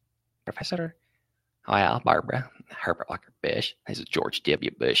as? Professor? Well, Barbara, Herbert Walker Bush. This is George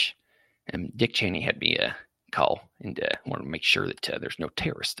W. Bush. And Dick Cheney had me call and wanted to make sure that there's no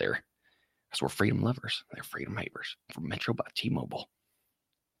terrorists there. Because we're freedom lovers. They're freedom haters. From Metro by T-Mobile.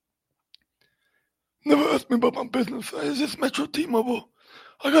 Never asked me about my business. Is this Metro T-Mobile?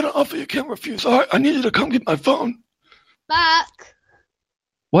 I got an offer you can't refuse. All right, I need you to come get my phone. Back.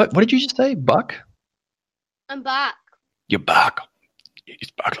 What did you just say? Buck? I'm back. You're back.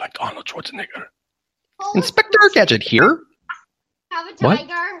 He's back like Arnold Schwarzenegger. Inspector Gadget here. Have a tiger. What?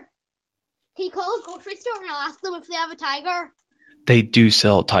 Can you call a grocery store and I'll ask them if they have a tiger? They do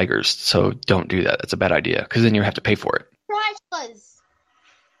sell tigers, so don't do that. That's a bad idea because then you have to pay for it. Priceless.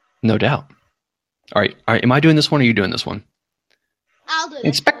 No doubt. All right. Am I doing this one or are you doing this one? I'll do it.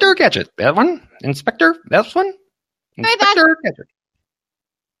 Inspector Gadget. That one? Inspector? That one? Inspector Gadget.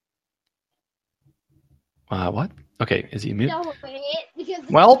 What? Okay, is he mute? No,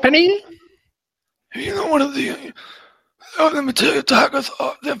 well, Penny? You know, one of the... let me tell you, tigers,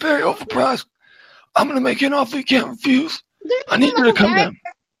 they're very overpriced. I'm going to make you an offer you can't refuse. I need you to come down.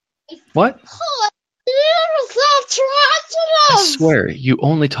 What? I swear, you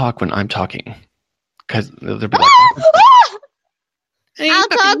only talk when I'm talking. Because they'll be like... I'll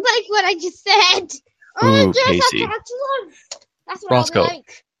talk like what I just said. Ooh, Casey. That's what Roscoe,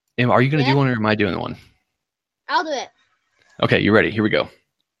 like. Are you going to do one or am I doing the one? I'll do it. Okay, you ready? Here we go.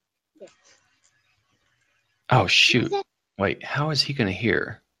 Yeah. Oh, shoot. Wait, how is he going to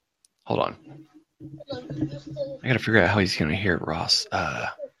hear? Hold on. I got to figure out how he's going to hear Ross.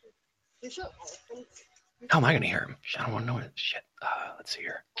 How am I going to hear him? I don't want to know it. Shit. Let's see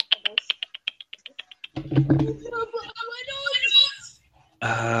here.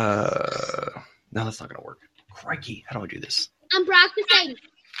 No, that's not going to work. Crikey, how do I do this? I'm practicing.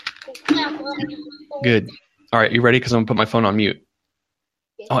 Good. All right, you ready? Because I'm going to put my phone on mute.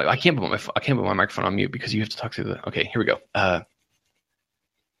 Oh, I can't put my microphone on mute because you have to talk through the... Okay, here we go.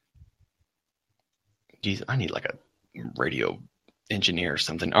 Geez, I need like a radio engineer or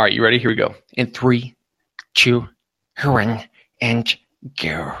something. All right, you ready? Here we go. In 3, 2, 1, and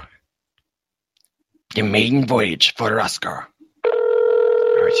go. The maiden voyage for Roscoe.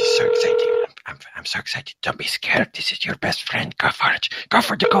 Oh, this is so exciting. I'm so excited. Don't be scared. This is your best friend. Go for it. Go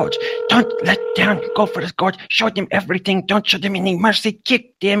for the gold. Don't let down. Go for the gold. Show them everything. Don't show them any mercy.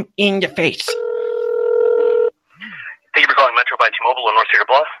 Kick them in the face. Thank you for calling Metro by T-Mobile in North Cedar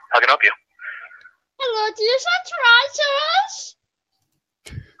Bluff. How can I help you? Hello, do you sell tarantulas?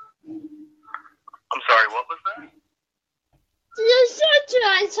 I'm sorry, what was that? Do you sell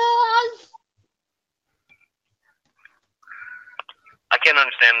tarantulas? I can't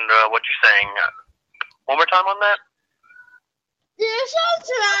understand what you're saying. One more time on that? Do you sell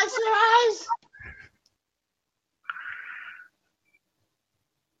tarantulas?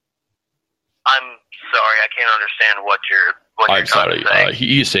 I'm sorry, I can't understand what you're trying to say.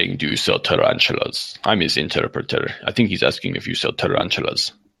 He is saying, do you sell tarantulas? I'm his interpreter. I think he's asking if you sell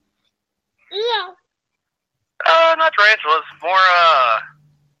tarantulas. Yeah. Not tarantulas. More,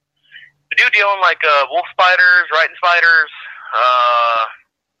 we do deal in like wolf spiders, writing spiders,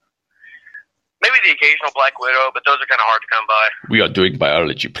 maybe the occasional black widow, but those are kind of hard to come by. We are doing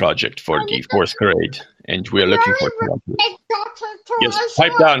biology project for the 4th grade, and we are looking for tarantulas. Yes,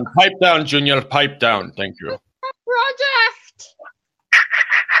 pipe down, Junior, pipe down. Thank you. Project.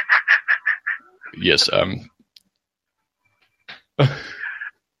 Yes,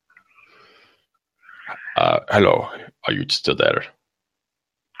 hello, are you still there?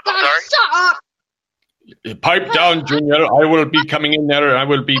 I'm sorry? Stop. Pipe down, Junior. I will be coming in there and I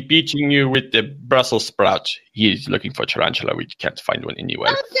will be beating you with the Brussels sprout. He is looking for tarantula. We can't find one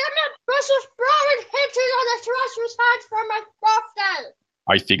anywhere. Brussels sprout and hitting on the terrestrial side for my birthday.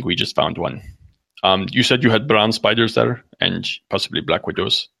 I think we just found one. You said you had brown spiders there and possibly black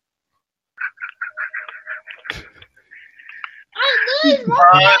widows.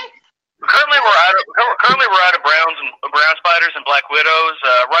 Currently, we're out of brown spiders and black widows.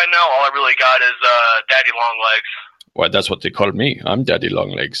 Right now, all I really got is daddy long legs. Well, that's what they call me. I'm Daddy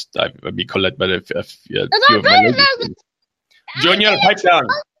Longlegs. I've been called by a few of my ladies. Junior, pipe down.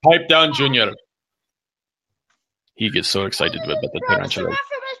 Pipe down, Junior. He gets so excited about the tarantula.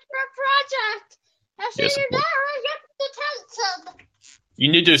 Yes,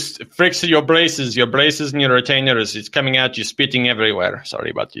 you need to fix your braces and your retainers. It's coming out. You're spitting everywhere. Sorry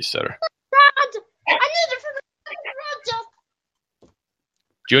about this, sir.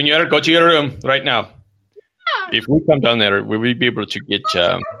 Junior, go to your room right now. If we come down there, we will be able to get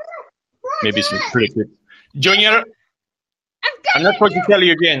maybe some cricket. Junior, I'm not going to tell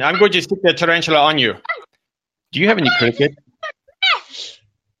you again. I'm going to stick the tarantula on you. Do you have any cricket?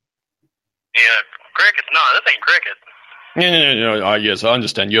 Yeah, cricket. No, this ain't cricket. No. Yes, I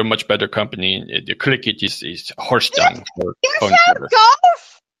understand. You're much better company. The cricket is horse dung.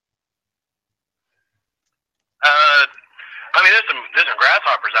 I mean, there's some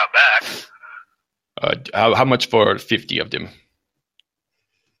grasshoppers out back. How much for 50 of them? $5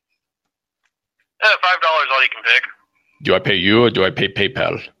 all you can pick. Do I pay you or do I pay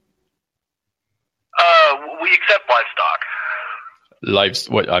PayPal? We accept livestock.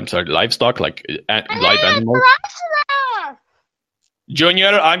 Livestock, like live animals?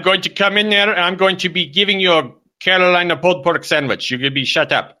 Junior, I'm going to come in there and I'm going to be giving you a Carolina pulled pork sandwich. You're going to be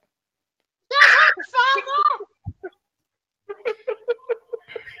shut up.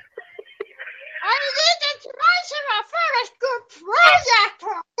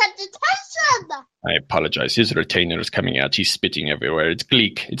 I apologize. His retainer is coming out. He's spitting everywhere. It's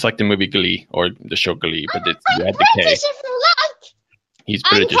Glee. It's like the movie Glee or the show Glee, but it's you had the K. He's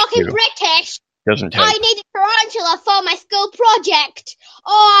British. I'm talking British. Doesn't help. I need a tarantula for my school project,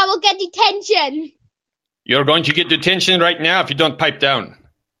 or I will get detention. You're going to get detention right now if you don't pipe down.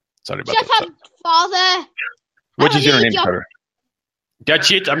 Sorry about that. Shut up, Father. What is your name, sir?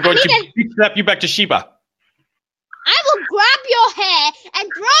 That's it. I'm going to slap you back to Sheba. I will grab your hair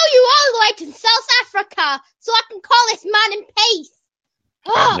and throw you all the way to South Africa so I can call this man in peace.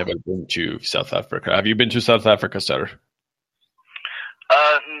 I've never been to South Africa. Have you been to South Africa, sir?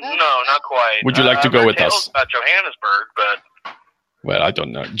 No, not quite. Would you like to go with us? About Johannesburg, but well, I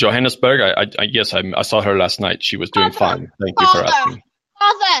don't know. Johannesburg. I guess I saw her last night. She was doing fine. Thank you for asking.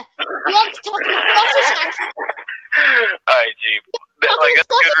 Father, you want to talk to Scottish? All right, Jeep. That's a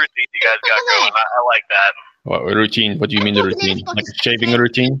good routine you guys got going. I like that. What routine? What do you mean the routine? Like a shaving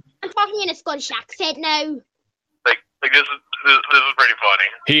routine? I'm talking in a Scottish accent now. Like this is pretty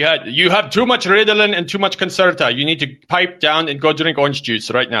funny. You have too much Ritalin and too much Concerta. You need to pipe down and go drink orange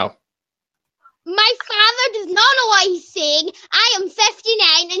juice right now. My father does not know what he's saying. I am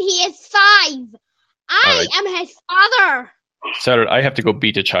 59 and he is 5. I am his father. Sir, I have to go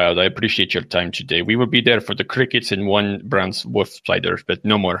beat a child. I appreciate your time today. We will be there for the crickets and one brown wolf spider, but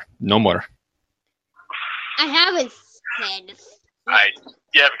no more. No more. I haven't said. All right.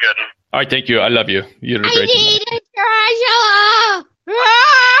 You have a good one. All right, thank you. I love you. You're a great need a tarantula.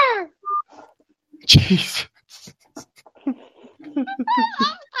 Jesus.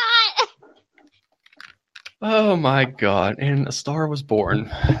 Oh my God! And a star was born.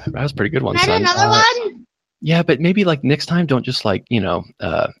 That was a pretty good one, son. Another one. Yeah, but maybe like next time, don't just like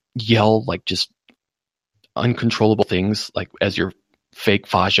yell like just uncontrollable things like as your fake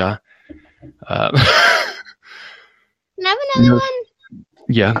Faja. Can I have another one?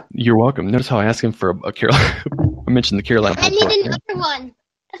 Yeah, you're welcome. Notice how I asked him for a Carolina. I mentioned the Carolina. I need another one.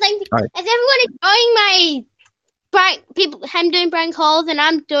 I think is everyone enjoying my I'm doing prank calls and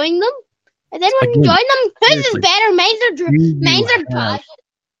I'm doing them. Is anyone enjoying them? Whose is better? Mine's are bad.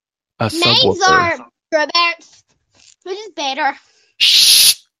 Mine's are Roberts. Whose is better?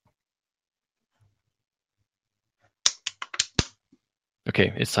 Shh.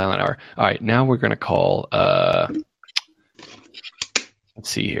 Okay, it's silent hour. All right, now we're gonna call. Let's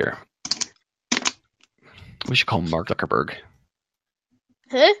see here. We should call Mark Zuckerberg.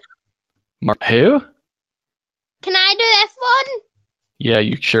 Who? Mark who? Can I do this one? Yeah,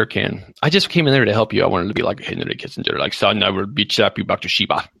 you sure can. I just came in there to help you. I wanted to be like Henry Kissinger, like son, I will beat slap you back to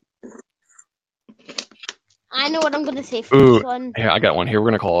Sheba. I know what I'm gonna say for this one. Yeah, I got one here. We're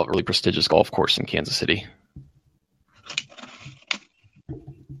gonna call a really prestigious golf course in Kansas City.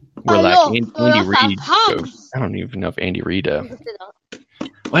 We're like Andy Reid. I don't even know if Andy Reid.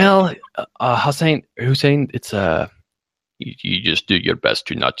 Well, Hussein, it's You just do your best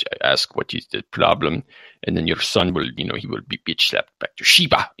to not ask what is the problem, and then your son will, he will be bitch slapped back to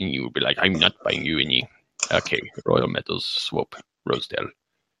Sheba, and you will be like, I'm not buying you any. Okay, Royal Metals, Swope, Rosedale,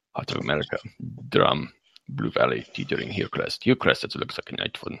 Heart of America, Drum, Blue Valley, Teetering, Hillcrest. Hillcrest, that looks like a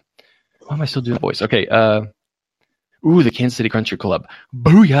nice one. Why am I still doing the voice? Okay, the Kansas City Country Club.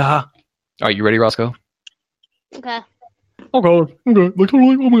 Booyah! All right, you ready, Roscoe? Okay. Oh god. Okay. Like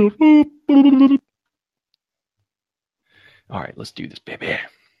totally. Oh my god. All right, let's do this, baby.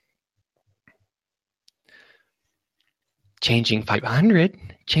 Changing 500.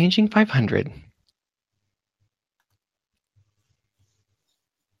 Changing 500.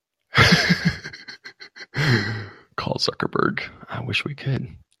 Call Zuckerberg. I wish we could.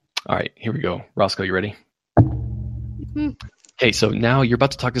 All right, here we go. Roscoe, you ready? Okay, so now you're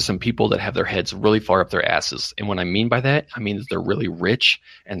about to talk to some people that have their heads really far up their asses. And what I mean by that, I mean that they're really rich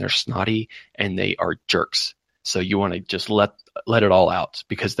and they're snotty and they are jerks. So you want to just let it all out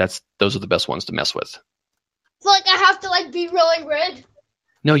because those are the best ones to mess with. So like I have to like be really rude?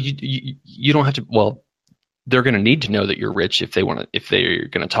 No, you don't have to. Well, they're going to need to know that you're rich if they're going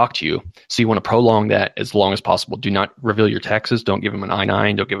to talk to you. So you want to prolong that as long as possible. Do not reveal your taxes. Don't give them an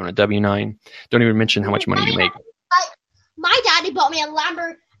I-9. Don't give them a W-9. Don't even mention how much money you make. My daddy bought me a 10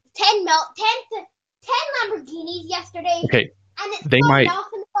 Lamborghinis yesterday. Okay. And it's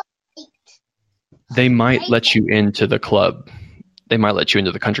they might let you into the club. They might let you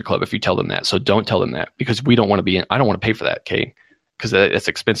into the country club if you tell them that. So don't tell them that because we don't want to be in. I don't want to pay for that, okay? Because it's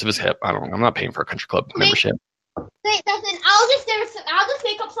expensive as hell. I'm not paying for a country club membership. Wait, listen, I'll just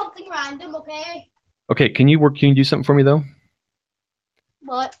make up something random, okay? Okay, can you do something for me though?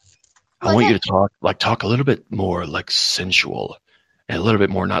 What? I want you to talk a little bit more like sensual and a little bit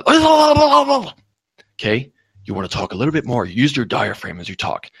more not. Okay? You want to talk a little bit more. Use your diaphragm as you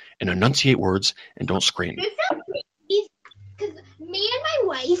talk and enunciate words and don't scream. Because me and my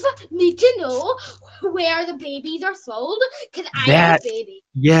wife need to know where the babies are sold because I have a baby.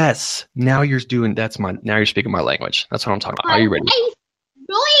 Yes. Now you're speaking my language. That's what I'm talking about. Are you ready? My wife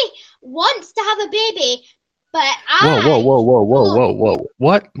really wants to have a baby, but Whoa.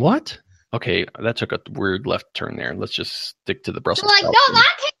 What? Okay, that took a weird left turn there. Let's just stick to the Brussels sprouts. No,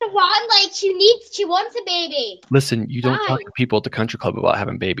 that kind of one. Like she wants a baby. Listen, you don't talk to people at the country club about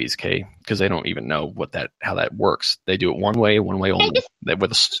having babies, okay? Because they don't even know how that works. They do it one way only.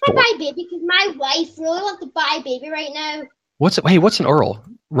 With a store. Buy a baby because my wife really wants to buy a baby right now. What's an Earl?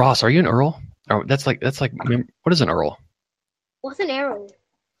 Ross, are you an Earl? Oh, that's like. What is an Earl? What's an Earl?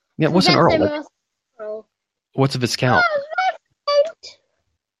 Yeah, what's an Earl? What's a Viscount?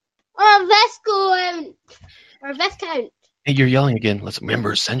 Or a Viscount. Hey, you're yelling again. Let's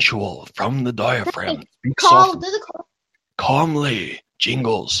remember sensual from the diaphragm. Speak calmly.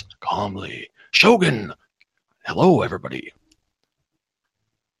 Jingles. Calmly. Shogun. Hello, everybody.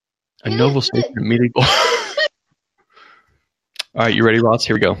 A noble station medieval. All right, you ready, Ross?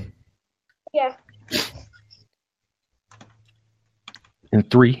 Here we go. Yeah. In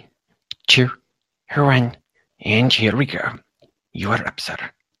 3, 2, 1, and here we go. You are up, sir.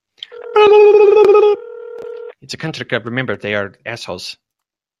 It's a country club. Remember, they are assholes.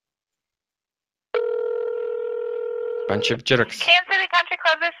 Bunch of jerks. Kansas City Country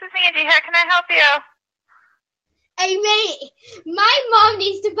Club, this is Angie. How can I help you? Hey, mate, my mom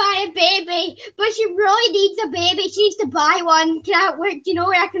needs to buy a baby, but she really needs a baby. She needs to buy one. Do you know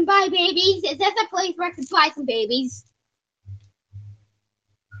where I can buy babies? Is there a place where I can buy some babies?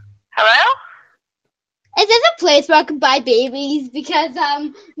 Hello? Is there a place where I can buy babies? Because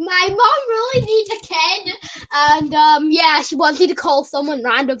my mom really needs a kid, and she wants me to call someone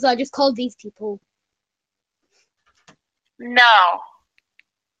random, so I just called these people. No.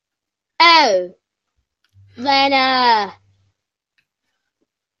 Oh. Then where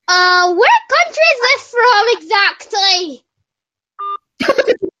country is this from exactly?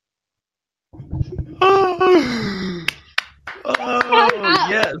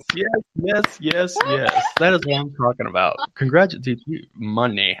 Yes. That is what I'm talking about. Congratulations.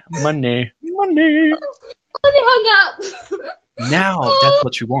 Money. They hung up. Now,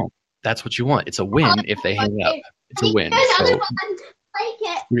 that's what you want. It's a win if they hang up. It's a win. So,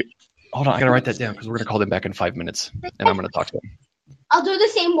 hold on, I gotta write that down because we're gonna call them back in 5 minutes, and I'm gonna talk to them. I'll do the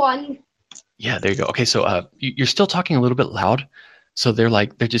same one. Yeah, there you go. Okay, so you're still talking a little bit loud, so they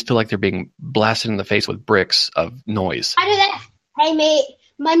just feel like they're being blasted in the face with bricks of noise. I do that. Hey, mate,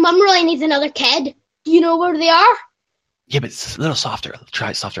 my mom really needs another kid. Do you know where they are? Yeah, but it's a little softer. Try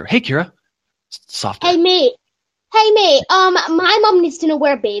it softer. Hey, Kira. Softer. Hey, mate, my mom needs to know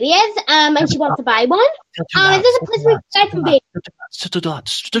where a baby is, and she wants to buy one. Is this a place where you can buy some baby?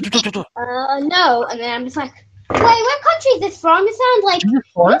 No, and then I'm just like, Wait, what country is this from? It sounds like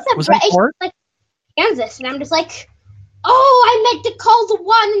was that Fort? Like Kansas, and I'm just like, oh, I meant to call the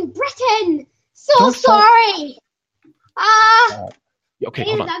one in Britain. So Don't sorry. Okay,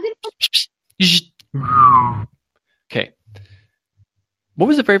 hold on. Okay. What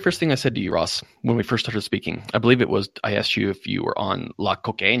was the very first thing I said to you, Ross, when we first started speaking? I believe it was I asked you if you were on La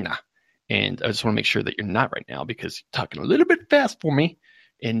Cocaína, and I just want to make sure that you're not right now because you're talking a little bit fast for me,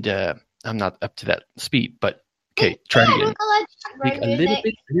 and I'm not up to that speed. But okay, try it again. Speak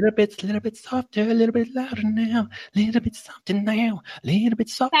a little bit softer, a little bit louder now, a little bit softer now, a little bit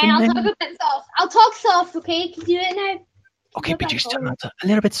softer Fine, I'll now. talk a bit soft. I'll talk soft, okay? Can you do it now? Okay, but you're still not a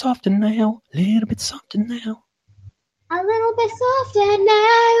little bit softer now, a little bit softer now. A little bit softer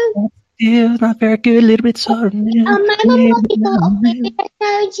now. Still not very good, a little bit softer now. My mum wants me a little baby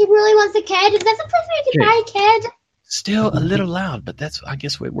now, and she really wants a kid. Is that the first way to try a kid? Still a little loud, but that's, I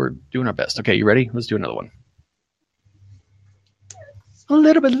guess, we're doing our best. Okay, you ready? Let's do another one. A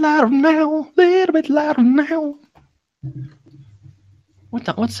little bit louder now, a little bit louder now. What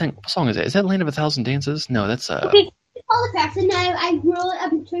song is that? Is that Land of a Thousand Dances? No, that's Okay, call the person now. I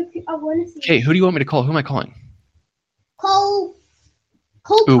want to see. Okay, who do you want me to call? Who am I calling? Call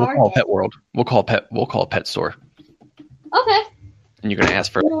Ooh, we'll Target. call Pet World. We'll call a pet store. Okay. And you're gonna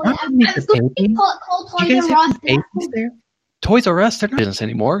ask for. Call Toys R Us. There? Toys R Us, they're not in business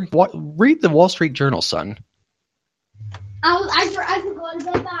anymore. Read the Wall Street Journal, son. I forgot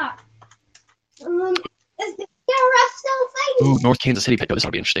about that. Is the R Us still fighting? Ooh, North Kansas City Pet. This ought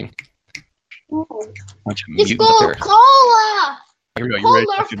to be interesting. Ooh. Bunch of Just mutants up go there. call Here we go. You call ready?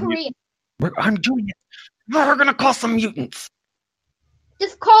 North Korea. I'm doing it. We're gonna call some mutants.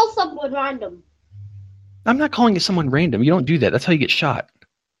 Just call someone random. I'm not calling you someone random. You don't do that. That's how you get shot.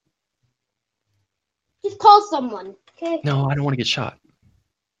 Just call someone. Okay. No, I don't want to get shot.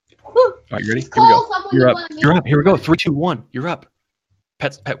 All right, you ready? Just Here we call go. someone You're you up. wanna meet. You're up. Here we go. 3, 2, 1. You're up.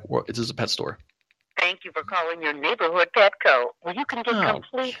 Pet World. This is a pet store. Thank you for calling your neighborhood Petco, where you can get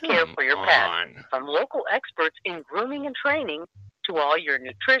complete care for your pet. From local experts in grooming and training to all your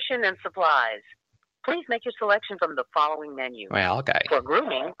nutrition and supplies. Please make your selection from the following menu. Well, okay. For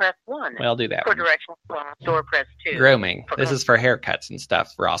grooming, press 1. We'll do that For one. directions to our store, press 2. Grooming. This is for haircuts and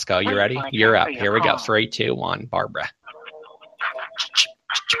stuff. Roscoe, you ready? You're up. Here we go. 3, 2, 1. Barbara.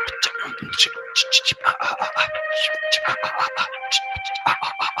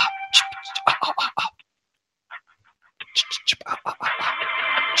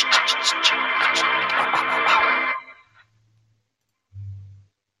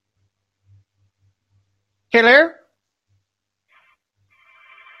 Hello?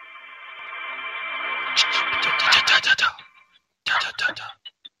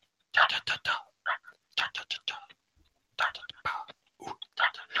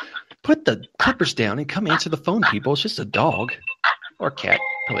 Put the clippers down and come answer the phone, people. It's just a dog. Or a cat.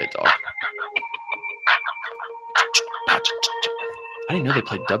 Probably a dog. I didn't know they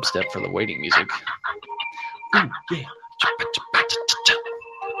played dubstep for the waiting music. Ooh, yeah.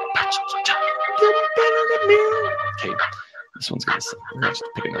 Okay, this one's gonna. We're gonna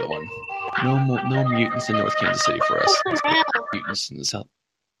pick another one. No mutants in North Kansas City for us. Mutants in the South.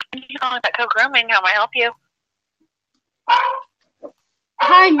 Thank you for calling Petco Grooming. How may I help you?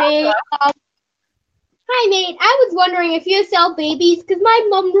 Hi, mate. Hi, mate. I was wondering if you sell babies, because my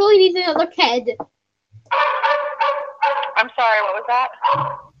mom really needs another kid. I'm sorry, what was that?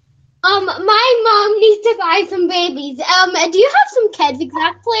 My mom needs to buy some babies. Do you have some kids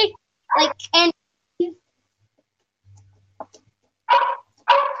exactly? Like, and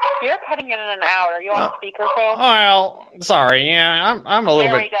You're cutting in and out. Are you on speakerphone? Well, sorry. Yeah, I'm a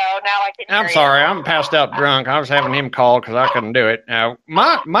little There bit. we go. Now I can hear I'm you. sorry. I'm passed out drunk. I was having him call because I couldn't do it. Now,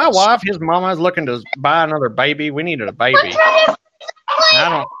 my wife, his mama, is looking to buy another baby. We needed a baby.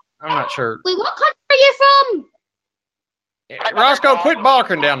 I'm not sure. wait, what country are you from? Roscoe, quit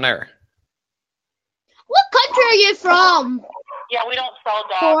barking down there. What country are you from? Yeah, we don't sell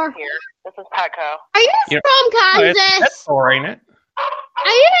dogs here. This is Petco. Are you Yeah. from Oh, it's a Kansas? pet store, ain't it? Are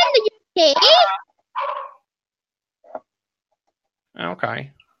you in the UK?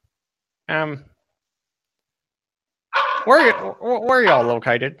 Okay. Where y'all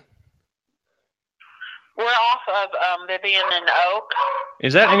located? We're off of Vivian and Oak.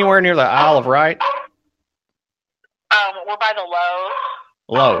 Is that anywhere near the Isle of Wight? We're by the Lowe's.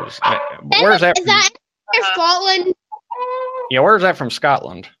 Lowe's. Where's that? Is that in Scotland? Yeah, where's that from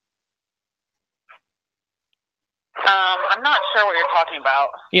Scotland? I'm not sure what you're talking about.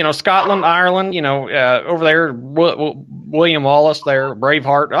 You know, Scotland, Ireland, you know, over there, William Wallace there,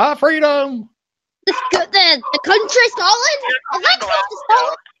 Braveheart. Freedom! The country Scotland? Is that close to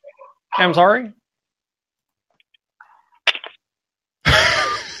Scotland? I'm sorry?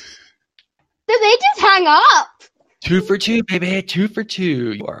 Did they just hang up? 2 for 2, baby. 2 for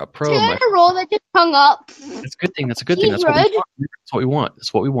 2. You are a pro. 2 in a row that just hung up. That's a good thing. That's a good thing. That's what we want.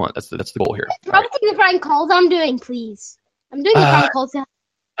 That's what we want. That's the goal here. Probably the prank calls I'm doing, please. I'm doing the prank calls.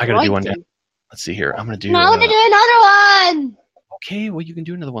 I gotta do one now. Let's see here. I'm gonna do. No, I'm gonna do another one. Okay, well you can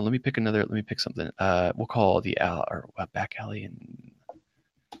do another one. Let me pick something. We'll call the back alley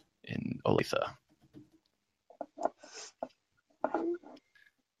in Olathe.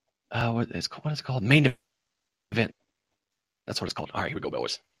 What is it called? Main event. That's what it's called. All right, here we go,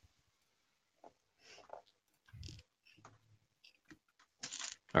 boys.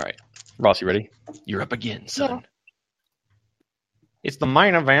 All right, Ross, you ready? You're up again, son. Yeah. It's the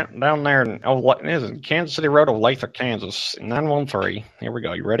main event down there in Kansas City Road, Olathe, Kansas, 913. Here we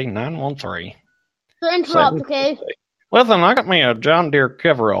go. You ready? 913. Don't interrupt, okay? Listen, I got me a John Deere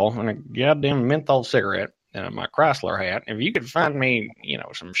coverall and a goddamn menthol cigarette and my Chrysler hat. If you could find me,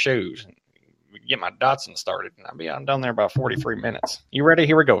 some shoes and get my Datsun started, I'll be down there about 43 minutes. You ready?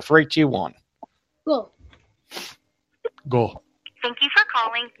 Here we go. 3, 2, 1. Go. Thank you for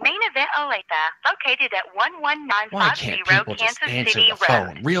calling Main Event Olathe, located at 11950 Kansas City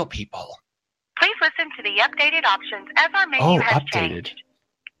Road. Real people. Please listen to the updated options as our menu has changed.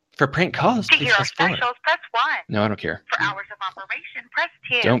 For prank calls, to hear our specials, press 1. No, I don't care. For hours of operation, press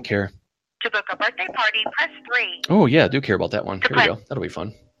 2. Don't care. To book a birthday party, press 3. Oh, yeah, I do care about that one. Here we go. That'll be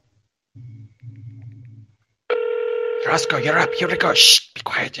fun. Roscoe, you're up. Here we go. Shh, be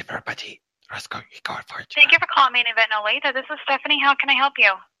quiet, everybody. Roscoe, you go for it. Thank you for calling Main Event Olathe. This is Stephanie. How can I help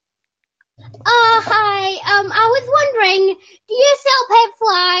you? Hi. I was wondering, do you sell pet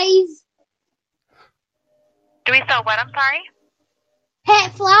flies? Do we sell what? I'm sorry?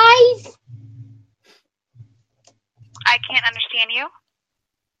 Pet flies? I can't understand you.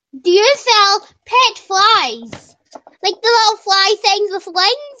 Do you sell pet flies? Like the little fly things with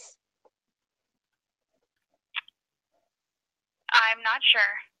wings? I'm not sure.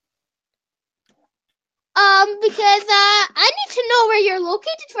 Because I need to know where you're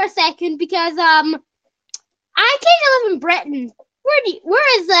located for a second because I kind of live in Britain.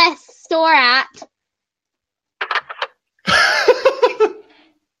 Where is this store at?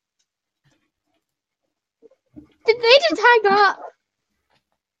 Did they just hang up?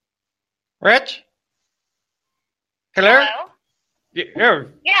 Rich? Hello?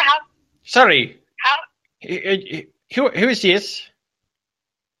 Yeah. Sorry. Who is this?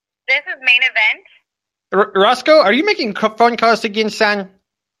 This is Main Event. Roscoe, are you making phone calls again, son?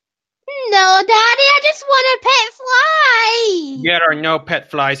 No, Daddy, I just want a pet fly. There are no pet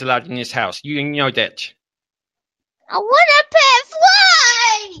flies allowed in this house. You know that. I want a pet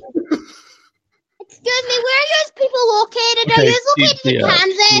fly. Excuse me, where are you people located? Are you located in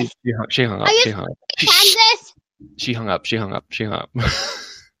Kansas? She hung up. Kansas? She hung up.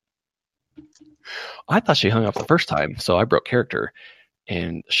 I thought she hung up the first time, so I broke character.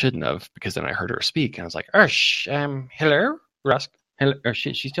 And shouldn't have, because then I heard her speak, and I was like, hello, Rusk. Hello,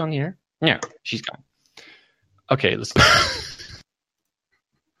 she's still in here? No, she's gone. Okay, let's.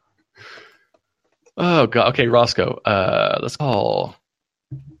 Oh god. Okay, Roscoe. Let's call.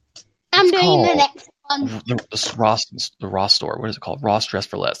 I'm doing the next one. The Ross store. What is it called? Ross Dress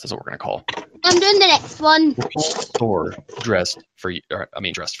for Less. That's what we're gonna call. I'm doing the next one. Store dressed for you.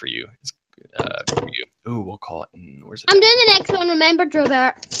 Dressed for you. It's for you. Ooh, we'll call it. Where's it? I'm doing the next one. Remember,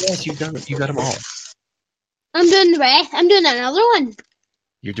 Drobert? Yes, you got them all. I'm doing the rest. I'm doing another one.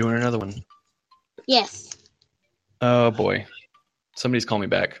 You're doing another one. Yes. Oh boy, somebody's calling me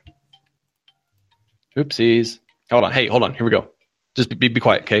back. Oopsies. Hold on. Hey, hold on. Here we go. Just be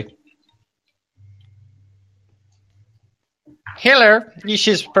quiet, okay? Hello, this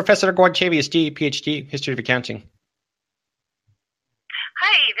is Professor Guadchavius D, PhD, History of Accounting.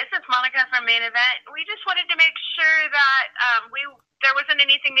 Hi, this is Monica from Main Event. We just wanted to make sure that there wasn't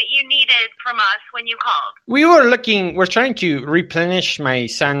anything that you needed from us when you called. We're trying to replenish my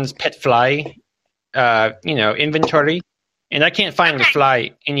son's pet fly, inventory, and I can't find the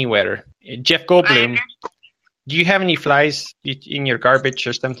fly anywhere. Jeff Goldblum, do you have any flies in your garbage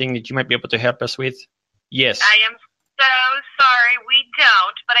or something that you might be able to help us with? Yes. I am so sorry, we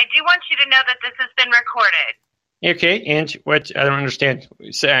don't, but I do want you to know that this has been recorded. Okay, and what? I don't understand.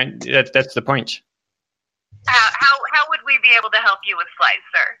 So, that's the point. How would we be able to help you with flies,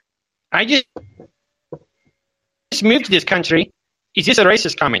 sir? I just moved to this country. Is this a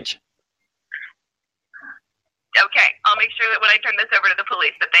racist comment? Okay, I'll make sure that when I turn this over to the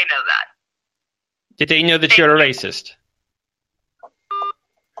police that they know that. Did they know that you're a racist?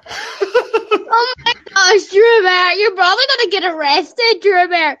 Oh my gosh, Drobert, you're probably going to get arrested,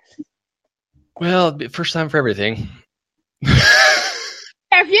 Drobert. Well, first time for everything.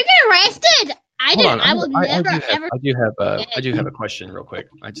 I will never ever. I do have a question, real quick.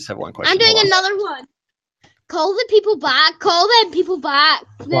 I just have one question. I'm doing another one. Call the people back. Call them people back.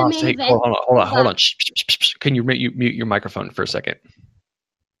 Hold on. Shh. Can you mute your microphone for a second?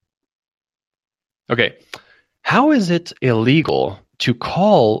 Okay. How is it illegal to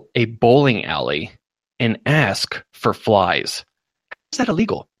call a bowling alley and ask for flies? Is that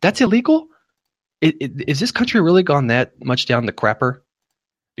illegal? That's illegal? Is this country really gone that much down the crapper?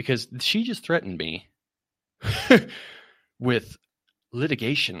 Because she just threatened me with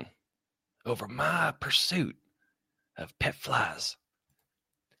litigation over my pursuit of pet flies.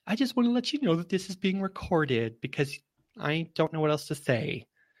 I just want to let you know that this is being recorded because I don't know what else to say.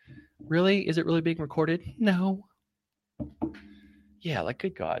 Really? Is it really being recorded? No. Yeah, like,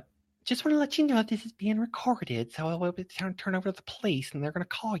 good God. Just want to let you know this is being recorded, so I will turn over to the police, and they're going to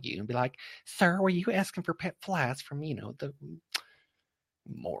call you and be like, "Sir, were you asking for pet flies from, the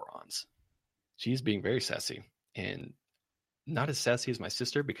morons?" She's being very sassy, and not as sassy as my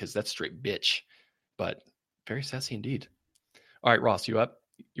sister because that's straight bitch, but very sassy indeed. All right, Ross, you up?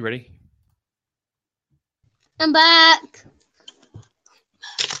 You ready? I'm back.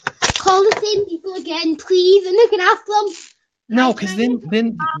 Call the same people again, please, and you can ask them. No, because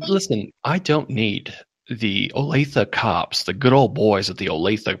then listen, I don't need the Olathe cops, the good old boys at the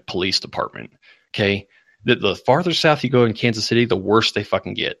Olathe Police Department. Okay, the farther south you go in Kansas City, the worse they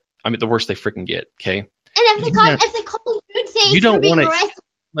fucking get. I mean, the worse they freaking get. Okay. And if they call good things, you don't want to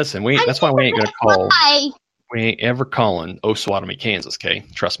listen. That's why we ain't gonna call. We ain't ever calling Osawatomie, Kansas. Okay,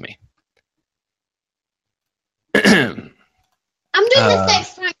 trust me. I'm doing this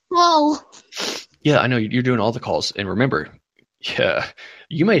next time call. Yeah, I know you're doing all the calls, and remember. Yeah,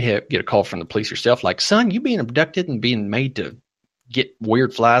 you may get a call from the police yourself, like, "Son, you being abducted and being made to get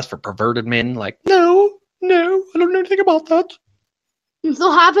weird flies for perverted men." Like, no, I don't know anything about that. I'm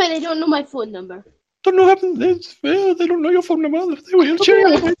so happy they don't know my phone number. They don't know your phone number. They will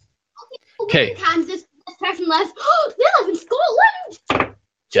change. Okay. Kansas, this person left. They live in Scotland.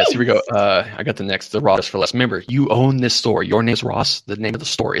 Yes, here we go. I got the Ross for less. Remember, you own this store. Your name is Ross. The name of the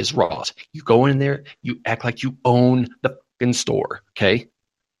store is Ross. You go in there, you act like you own the store, okay?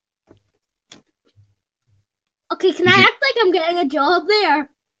 Okay, can I act like I'm getting a job there?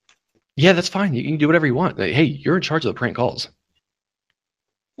 Yeah, that's fine. You can do whatever you want. Hey, you're in charge of the prank calls.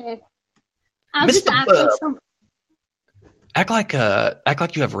 Okay. I'll just act like some. Act like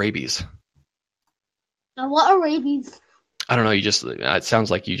you have rabies. What are rabies? I don't know. You just. It sounds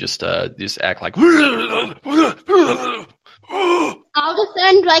like you just act like. I'll just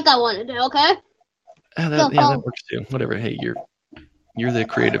sound like I want to do. Okay. That works too. Whatever. Hey, you're the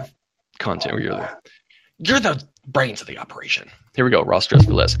creative content. You're the brains of the operation. Here we go. Ross dressed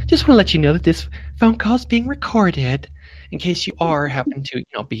for less. Just want to let you know that this phone call is being recorded in case you are happen to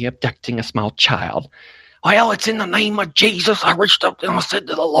be abducting a small child. Well, it's in the name of Jesus. I reached up and I said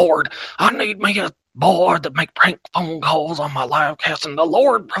to the Lord, I need me a boy to make prank phone calls on my live cast, and the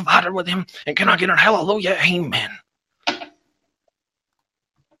Lord provided with him. And can I get a hallelujah, amen?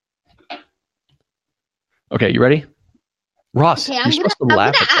 Okay, you ready? Ross, you're supposed to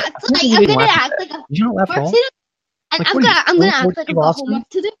laugh at that. I'm gonna act like a. You don't laugh at all? I'm gonna act like a homework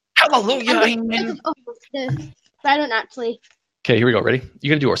to do. Hallelujah, amen. But I don't actually. Okay, here we go. Ready? You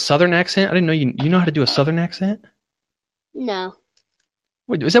gonna do a Southern accent? I didn't know you know how to do a Southern accent. No.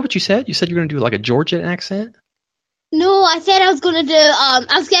 Wait, is that what you said? You said you're gonna do like a Georgia accent? No, I said I was gonna do.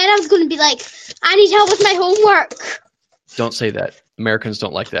 I said I was gonna be like, I need help with my homework. Don't say that. Americans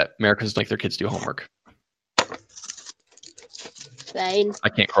don't like that. Americans don't like their kids do homework. Fine. I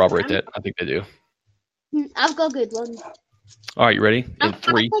can't corroborate that. I think they do. I've got a good one. All right, you ready? In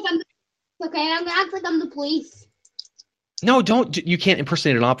 3. Okay, I'm gonna act like I'm the police. No, don't. You can't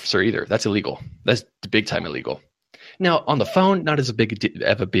impersonate an officer either. That's illegal. That's big time illegal. Now, on the phone, not as big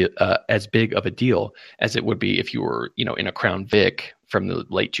of a deal as it would be if you were, in a Crown Vic from the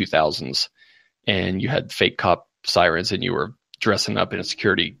late 2000s, and you had fake cop sirens, and you were dressing up in a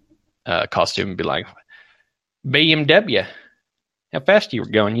security costume and be like, BMW. How fast you were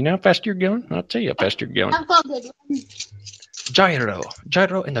going? You know how fast you're going? I'll tell you how fast you're going. I've got a good one.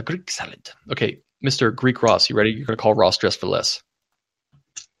 Gyro and the Greek salad. Okay, Mr. Greek Ross, you ready? You're going to call Ross dressed for less.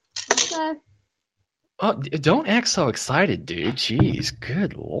 Okay. Oh, don't act so excited, dude. Jeez,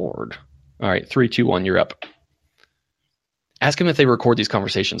 good Lord. All right, 3, 2, 1, you're up. Ask him if they record these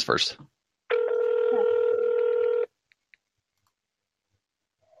conversations first.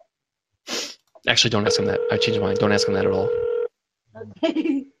 Actually, don't ask him that. I changed my mind. Don't ask him that at all.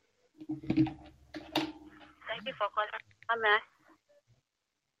 Okay. Thank you for calling.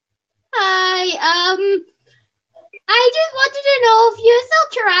 Hi, I just wanted to know if you sell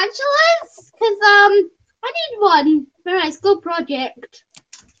tarantulas, because one for my school project.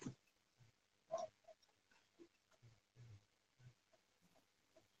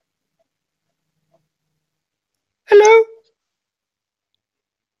 Hello.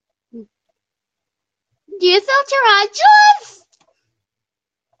 Do you sell tarantulas?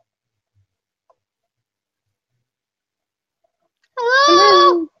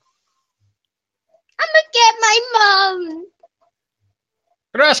 Hello? I'm gonna get my mom.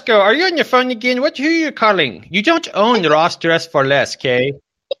 Roscoe, are you on your phone again? Who are you calling? You don't own Ross Dress for Less, Kay.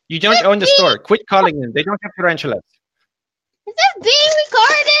 You don't own the store. Quit calling them. They don't have tarantulas. Is this being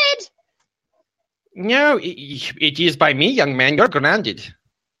recorded? No, it is by me, young man. You're grounded.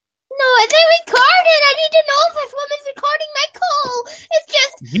 No, it's recorded. I need to know if this woman's recording my call. It's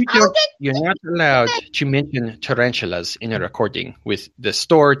just you're not allowed to mention tarantulas in a recording with the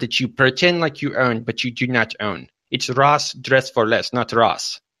store that you pretend like you own, but you do not own. It's Ross Dress for Less, not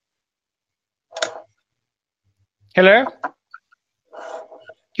Ross. Hello?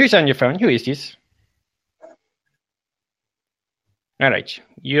 Who's on your phone? Who is this? All right.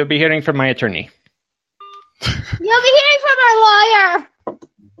 You'll be hearing from my attorney. You'll be hearing from our lawyer.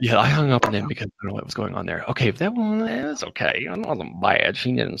 Yeah, I hung up on him because I don't know what was going on there. Okay, if that one is okay. It wasn't bad.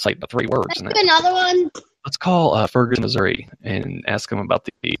 She didn't say the 3 words. Let's do another one. Let's call Ferguson, Missouri, and ask him about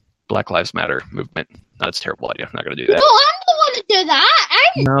the Black Lives Matter movement. No, that's a terrible idea. I'm not going to do that. No, I'm the one to do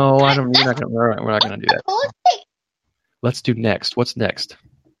that. We're not going to do that. Let's do next. What's next?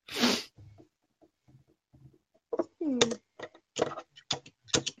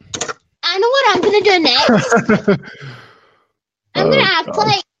 I know what I'm going to do next. I'm going to act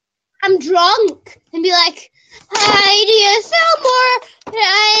like I'm drunk and be like, "Hi, do you sell more?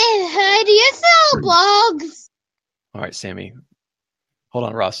 Hi, do you sell blogs?" All right, Sammy. Hold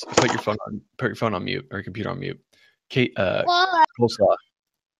on, Ross. Put your phone on mute or your computer on mute. Kate, coleslaw.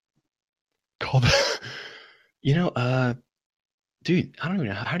 Call the. Dude, I don't even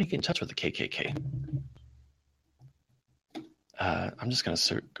know how do you get in touch with the KKK. I'm just gonna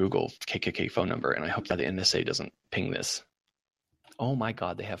Google KKK phone number, and I hope that the NSA doesn't ping this. Oh my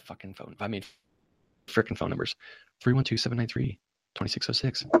God, they have fucking phone. Freaking phone numbers.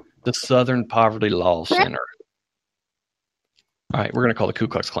 312-793-2606. The Southern Poverty Law Center. All right, we're gonna call the Ku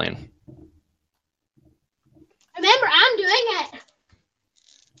Klux Klan. Remember, I'm doing it.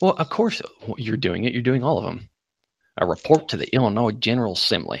 Well, of course you're doing it. You're doing all of them. A report to the Illinois General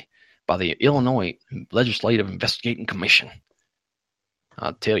Assembly by the Illinois Legislative Investigating Commission.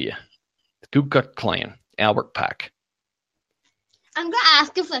 I'll tell you, the Ku Klux Klan, Albert Pike. I'm going to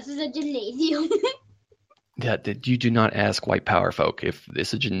ask if this is a gymnasium. You do not ask white power folk if this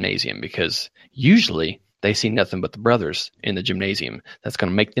is a gymnasium, because usually they see nothing but the brothers in the gymnasium. That's going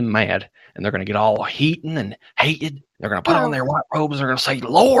to make them mad, and they're going to get all heated and hated. They're going to put on their white robes. They're going to say,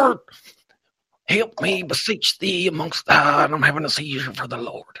 "Lord, help me beseech thee amongst thy, and I'm having a seizure for the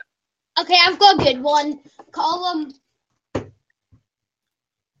Lord." Okay, I've got a good one. Call them.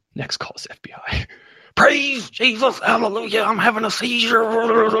 Next call is FBI. Praise Jesus, hallelujah, I'm having a seizure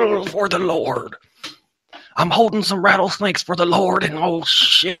for the Lord. I'm holding some rattlesnakes for the Lord, and oh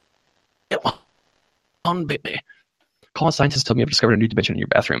shit, unbit me. Call a scientist, tell me I've discovered a new dimension in your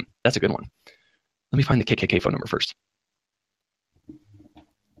bathroom. That's a good one. Let me find the KKK phone number first.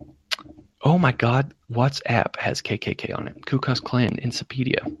 Oh my God, WhatsApp has KKK on it. Ku Klux Klan,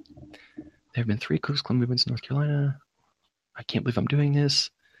 Encyclopedia. There have been 3 Ku Klux Klan movements in North Carolina. I can't believe I'm doing this.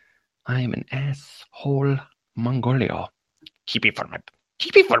 I am an asshole Mongolio. Keep it for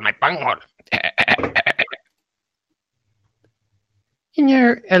my bunghole.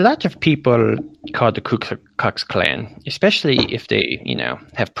 A lot of people call the Ku Klux Klan, especially if they,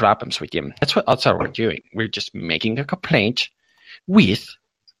 have problems with them. That's what we're doing. We're just making a complaint with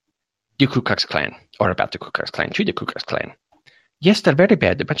the Ku Klux Klan, or about the Ku Klux Klan, to the Ku Klux Klan. Yes, they're very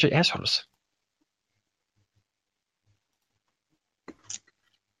bad. They're a bunch of assholes.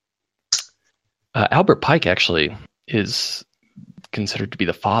 Albert Pike actually is considered to be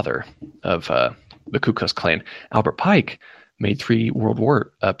the father of the Ku Klux Klan. Albert Pike made 3 World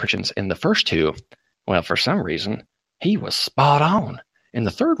War predictions, and the first 2, well, for some reason, he was spot on. And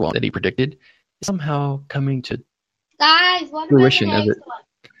the third one that he predicted is somehow coming to fruition.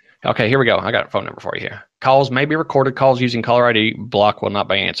 Okay, here we go. I got a phone number for you here. Calls may be recorded. Calls using caller ID block will not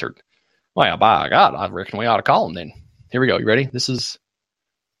be answered. Well, by God, I reckon we ought to call them then. Here we go. You ready? This is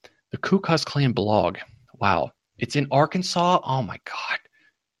the Ku Klux Klan blog. Wow. It's in Arkansas. Oh, my God.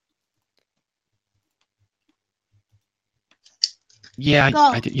 Yeah,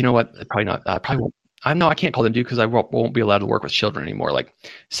 you know what? Probably not. I probably won't. I can't call them dude because I won't be allowed to work with children anymore. Like,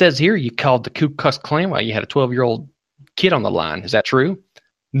 says here you called the Ku Klux Klan while you had a 12-year-old kid on the line. Is that true?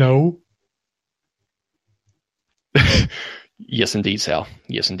 No. Yes, indeed, Sal.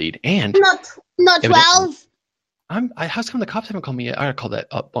 Yes, indeed. And not 12. How's come the cops haven't called me yet? I gotta call that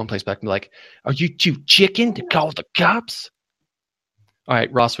up one place back and be like, "Are you too chicken to call the cops?" All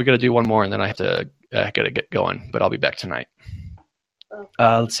right, Ross, we got to do one more, and then I have to gotta get going. But I'll be back tonight.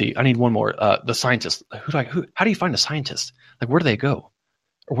 Let's see. I need one more. The scientist. How do you find a scientist? Like, where do they go,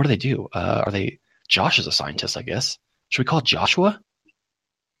 or what do they do? Are they? Josh is a scientist, I guess. Should we call Joshua?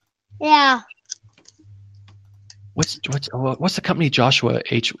 Yeah. What's the company Joshua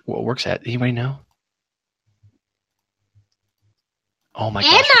H works at? Anybody know? Oh my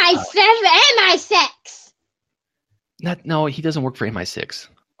gosh. MI6. No, he doesn't work for MI6.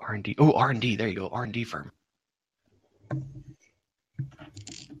 R&D. Oh, R&D. There you go. R&D firm.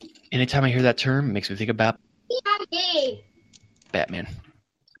 Anytime I hear that term, it makes me think about Batman.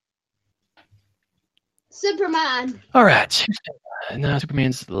 Superman. All right. No,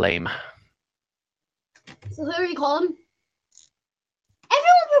 Superman's lame. So who are you calling?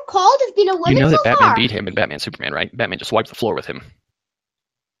 Everyone we're called has been a woman. You know that so Batman far. beat him in Batman Superman, right? Batman just wiped the floor with him.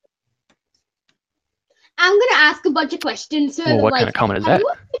 I'm gonna ask a bunch of questions. So Well, what kind of comment is that?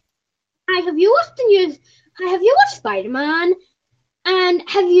 Have you watched the news? Have you watched Spider-Man? And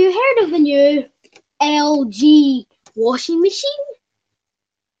have you heard of the new LG washing machine?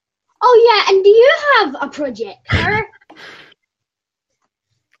 Oh yeah, and do you have a projector?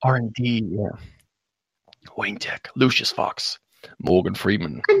 R&D, yeah. Wayne Tech, Lucius Fox, Morgan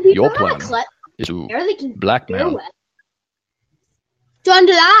Freeman. And people Your have plan a clip is to there they can blackmail. do it. Do you want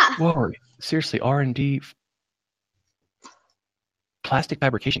to do that? Whoa, seriously, R&D plastic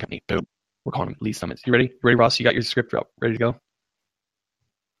fabrication company. Boom. We're calling them Lee Summits. You ready? You ready, Ross? You got your script up, ready to go?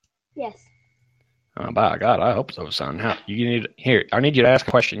 Yes. Oh, by God, I hope so, son. I need you to ask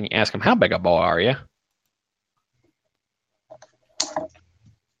a question. You ask him, how big a boy are you?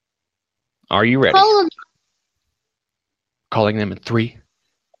 Are you ready? Calling them in 3,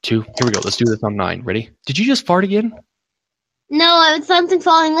 2, here we go. Let's do this on 9. Ready? Did you just fart again? No, it's something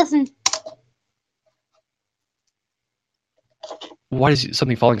falling. Listen. Why does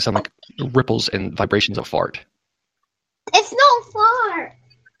something falling sound like ripples and vibrations of fart? It's not far.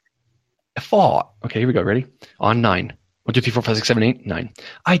 A fart. Okay, here we go. Ready? On 9. 1, 2, 3, 4, 5, 6, 7, 8, 9.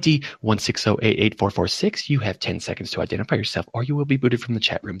 ID 160884446. You have 10 seconds to identify yourself, or you will be booted from the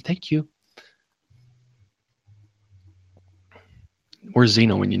chat room. Thank you. Where's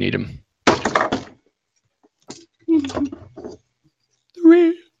Zeno when you need him?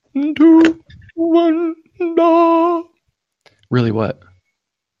 3, 2, 1, da. Really, what?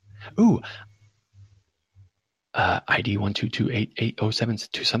 Ooh. ID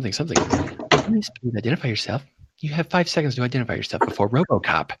 1228807 something. Please identify yourself. You have 5 seconds to identify yourself before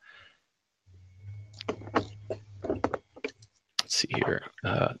RoboCop. Let's see here.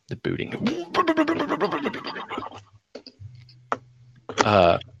 The booting.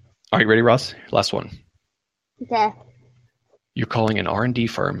 Are you ready, Ross? Last one. Okay. You're calling an R&D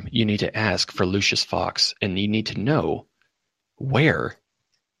firm. You need to ask for Lucius Fox, and you need to know where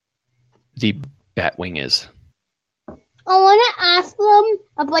the Batwing is. I want to ask them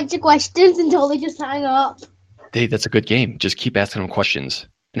a bunch of questions until they just hang up. Hey, that's a good game. Just keep asking them questions.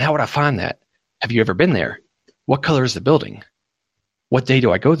 And how would I find that? Have you ever been there? What color is the building? What day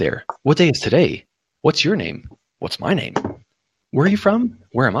do I go there? What day is today? What's your name? What's my name? Where are you from?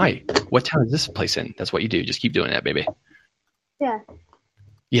 Where am I? What town is this place in? That's what you do. Just keep doing that, baby. Yeah.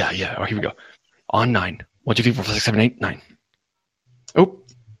 Yeah. Oh, here we go. On 9. 1, 2, 3, 4, 5, 6, 7, 8, 9. Oh,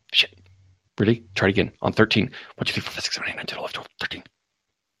 shit. Ready? Try it again. On 13. 1, 2, 3, 4, 5, 6, 7, 8, 9, 10, 11, 12, 13.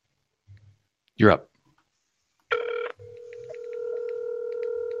 You're up.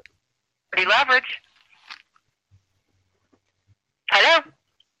 Leverage. Hello?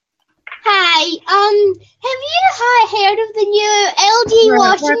 Hi, have you heard of the new LG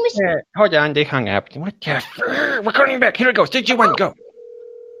washing machine? Hold on, they hung up. What the? We're calling back. Here it goes. 3, 2, 1, go.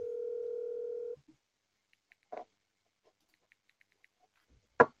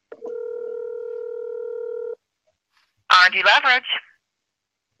 R&D Leverage.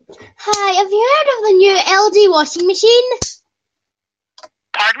 Hi, have you heard of the new LG washing machine?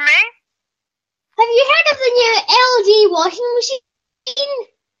 Pardon me? Have you heard of the new LG washing machine?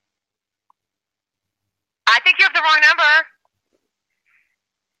 I think you have the wrong number.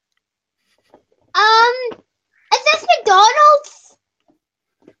 Is this McDonald's?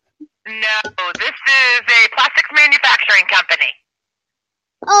 No, this is a plastics manufacturing company.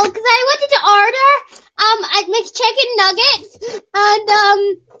 Oh, because I wanted to order, I'd make chicken nuggets, and,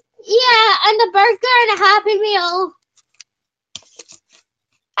 and a burger and a Happy Meal.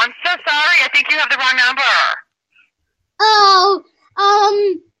 I'm so sorry. I think you have the wrong number. Oh,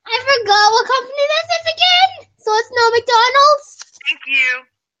 I forgot what company this is again. So so it's no McDonald's? Thank you.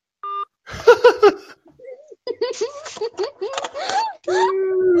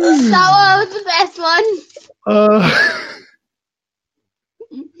 That was the best one. Oh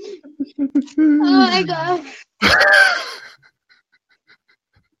my god.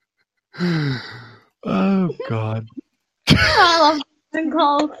 Oh god. I love prank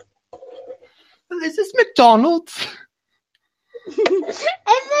calls. Is this McDonald's? Is this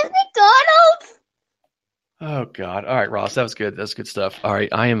McDonald's? Oh god. All right, Ross, that was good. That's good stuff. All right,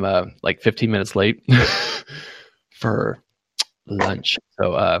 I am like 15 minutes late for lunch.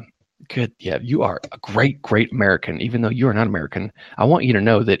 So good. Yeah, you are a great American, even though you are not American. I want you to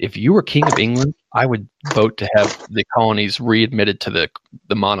know that if you were king of England, I would vote to have the colonies readmitted to the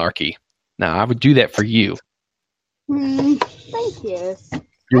monarchy. Now, I would do that for you. Thank you.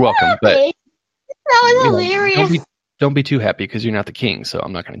 You're welcome. But that was hilarious. Don't be too happy because you're not the king, so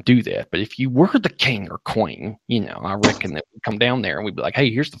I'm not going to do that. But if you were the king or queen, I reckon that we'd come down there and we'd be like,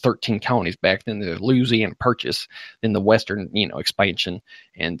 hey, here's the 13 colonies back then, the Louisiana Purchase, then the Western, expansion,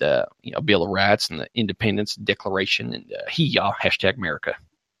 and, Bill of Rights and the Independence Declaration, and #America.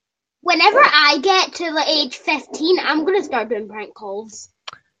 Whenever I get to the age 15, I'm going to start doing prank calls.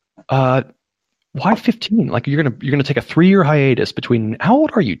 Why 15? Like you're gonna take a 3-year hiatus between. How old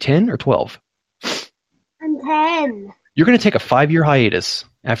are you? 10 or 12? I'm 10. You're gonna take a 5-year hiatus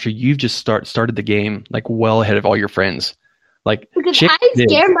after you've just started the game like well ahead of all your friends. Like because I'm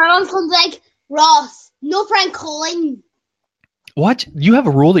scared my mom's gonna be like, Ross, no prank calling. What? You have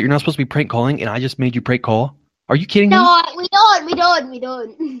a rule that you're not supposed to be prank calling, and I just made you prank call? Are you kidding me? No, we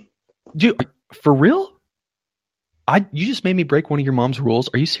don't. Dude, for real? You just made me break one of your mom's rules.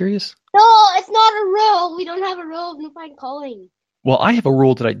 Are you serious? No, it's not a rule. We don't have a rule of no prank calling. Well, I have a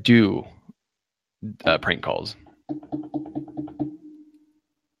rule that I do prank calls.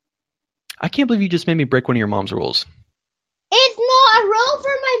 I can't believe you just made me break one of your mom's rules. It's not a rule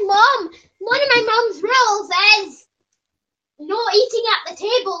for my mom. One of my mom's rules is no eating at the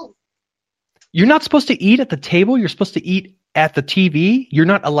table. You're not supposed to eat at the table. You're supposed to eat at the TV. You're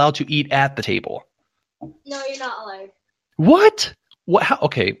not allowed to eat at the table. No, you're not allowed. What? What? How?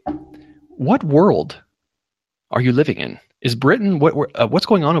 Okay. What world are you living in? Is Britain? What's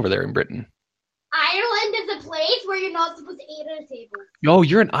going on over there in Britain? Ireland is a place where you're not supposed to eat at a table. Oh,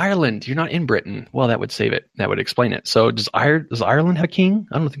 you're in Ireland. You're not in Britain. Well, that would save it. That would explain it. So, does Ireland have a king?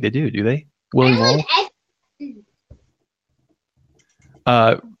 I don't think they do. Do they? William Wallace?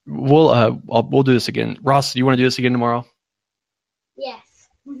 We'll do this again. Ross, do you want to do this again tomorrow? Yes.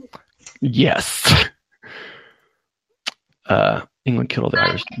 Yes. England killed all the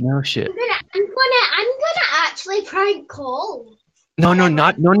Irish. No shit. I'm gonna actually prank call. No. You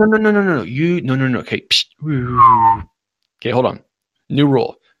no. Okay. Okay, hold on. New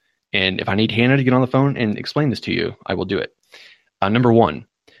rule. And if I need Hannah to get on the phone and explain this to you, I will do it. Number 1,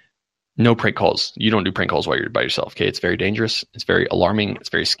 no prank calls. You don't do prank calls while you're by yourself. Okay, it's very dangerous. It's very alarming. It's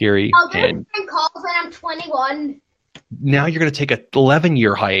very scary. I'll do prank calls when I'm 21. Now you're going to take a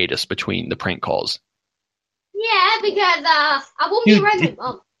 11-year hiatus between the prank calls. Yeah, because I won't be around my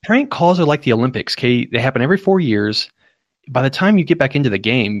mom. Prank calls are like the Olympics, okay? They happen every 4 years. By the time you get back into the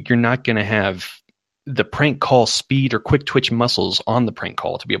game, you're not going to have the prank call speed or quick twitch muscles on the prank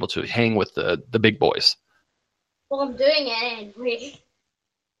call to be able to hang with the big boys. Well, I'm doing it anyway.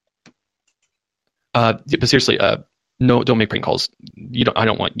 But seriously, no, don't make prank calls. I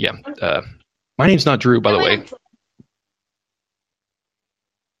don't want. Yeah. My name's not Drew, by the way.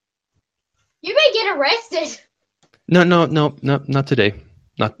 You may get arrested. No, not today.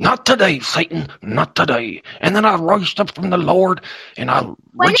 Not today, Satan, not today. And then I rushed up from the Lord, and I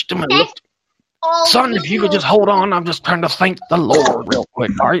reached him and looked. Son, if you could just hold on, I'm just trying to thank the Lord real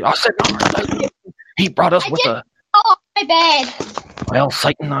quick. All right, I said, he brought us with a. Oh, my bed. Well,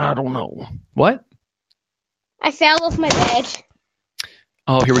 Satan, I don't know. What? I fell off my bed.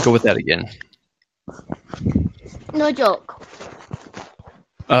 Oh, here we go with that again. No joke.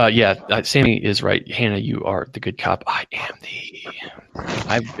 Yeah, Sammy is right. Hannah, you are the good cop. I've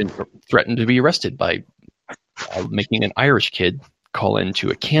been threatened to be arrested by making an Irish kid call into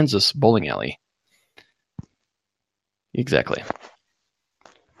a Kansas bowling alley. Exactly.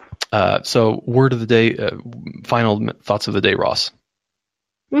 So, word of the day, final thoughts of the day, Ross.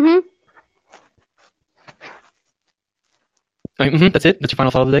 Mm-hmm. That's it? That's your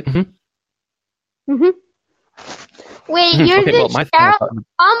final thought of the day? Mm-hmm. Mm-hmm. Wait, you're okay, the sheriff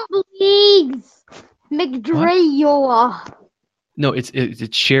Unbelieves McDreyola. No, it's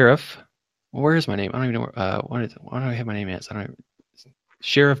Sheriff. Where is my name? I don't even know where. Why do I have my name as?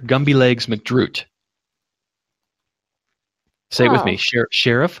 Sheriff Gumby Legs McDroot. Say it with me.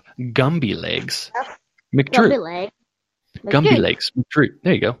 Sheriff Gumby Legs McDrew. Gumby Lake. Gumby Lakes. McDrew.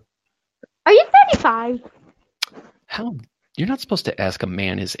 There you go. Are you 35? How? You're not supposed to ask a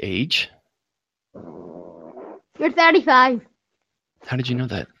man his age. You're 35. How did you know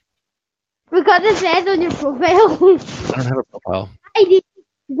that? Because it says on your profile. I don't have a profile. ID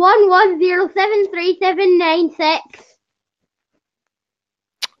 11073796.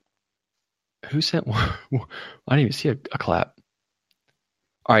 Who sent one? I didn't even see a clap.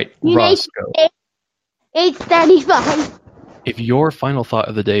 All right, You Ross, go. Age 35. If your final thought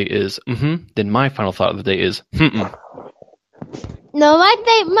of the day is then my final thought of the day is No,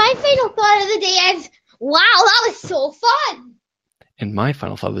 my final thought of the day is, wow, that was so fun. And my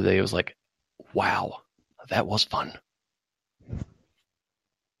final thought of the day was like, wow, that was fun.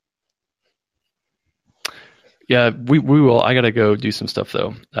 Yeah, we will. I gotta go do some stuff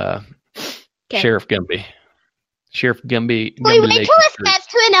though. Sheriff Gumby. Sheriff Gumby. Can we wait till this gets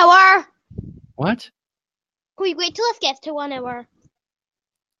to an hour? What? Can we wait till this gets to 1 hour?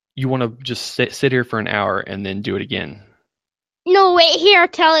 You want to just sit here for an hour and then do it again? No, wait here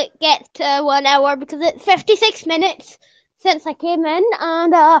till it gets to 1 hour because it's 56 minutes since I came in,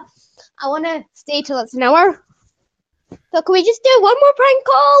 and I want to stay till it's an hour. So can we just do one more prank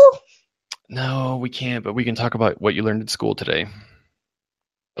call? No, we can't, but we can talk about what you learned at school today.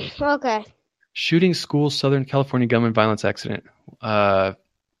 Okay. Shooting school, Southern California gunman violence accident. Are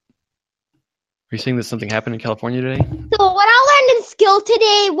you saying that something happened in California today? So what I learned in school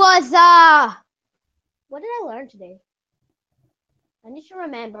today was, what did I learn today? I need to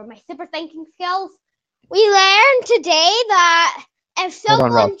remember my super thinking skills. We learned today that if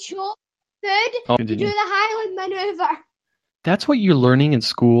someone chokes food, to do the Highland maneuver. That's what you're learning in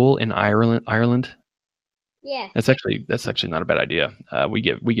school in Ireland? Yeah. That's actually not a bad idea. We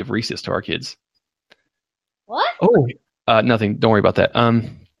give Reese's to our kids. What? Oh, nothing. Don't worry about that.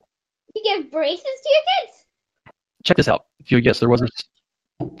 You give braces to your kids? Check this out. Yes, there was.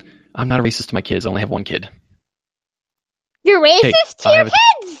 I'm not a racist to my kids. I only have one kid. You're racist to your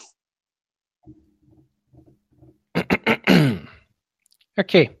kids?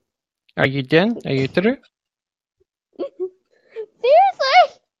 Okay. Are you done? Are you through? Seriously?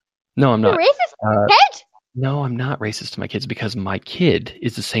 No, I'm not. You're racist to your kid? No, I'm not racist to my kids because my kid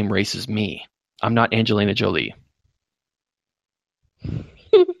is the same race as me. I'm not Angelina Jolie.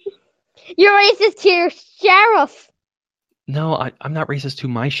 You're racist to your sheriff. No, I'm not racist to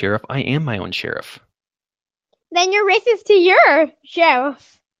my sheriff. I am my own sheriff. Then you're racist to your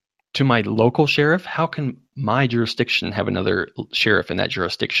sheriff. To my local sheriff? How can my jurisdiction have another sheriff in that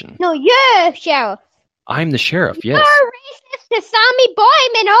jurisdiction? No, you're sheriff. I'm the sheriff, yes. You're racist to Sammy Boy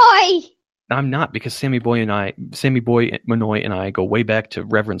Manoy. I'm not, because Sammy Boy Manoy and I go way back to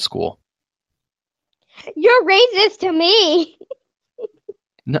Reverend School. You're racist to me.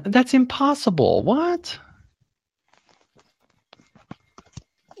 No, that's impossible. What?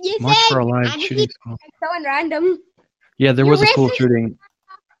 You March said for a live shooting. Someone random. Yeah, there was a school shooting.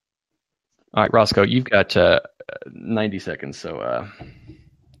 All right, Roscoe, you've got 90 seconds. So,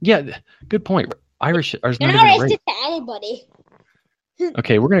 yeah, good point. Irish are not racist to anybody.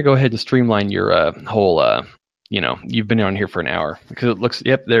 Okay, we're gonna go ahead and streamline your whole. You've been on here for an hour because it looks.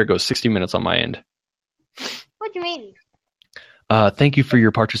 Yep, there it goes. 60 minutes on my end. What do you mean? Thank you for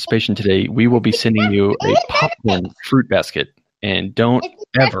your participation today. We will be sending you a popcorn fruit basket, and don't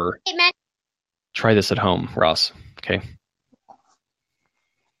ever try this at home, Ross. Okay.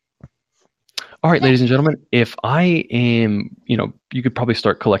 All right, ladies and gentlemen, if I am, you could probably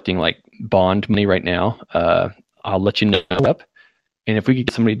start collecting like bond money right now. I'll let you know up. And if we could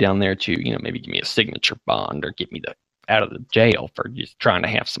get somebody down there to, maybe give me a signature bond or get me out of the jail for just trying to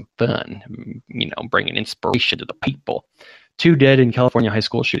have some fun, bringing inspiration to the people. 2 dead in California high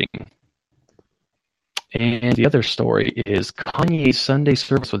school shooting. And the other story is Kanye's Sunday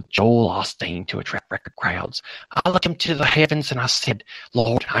service with Joel Osteen to attract record crowds. I looked him to the heavens and I said,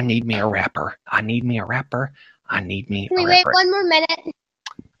 Lord, I need me a rapper. I need me a rapper. I need me a rapper. Can we wait 1 more minute?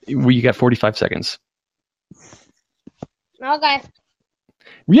 You got 45 seconds. Okay.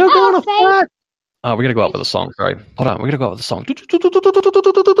 You're gonna fight. Oh, we gotta go out with a song. Sorry. Hold on. We gotta go out with a song.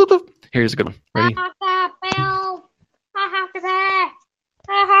 Here's a good one. Ready? I have to pay.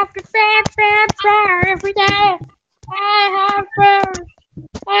 I have to pay every day. I have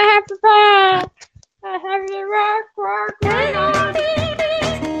to pay. I have to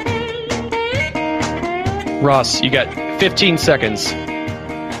work. Ross, you got 15 seconds.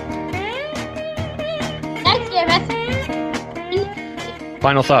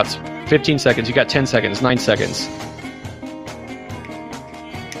 Final thoughts. 15 seconds. You got 10 seconds. 9 seconds.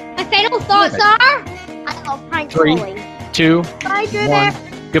 My final thoughts are, I love prank calling. 3, 2,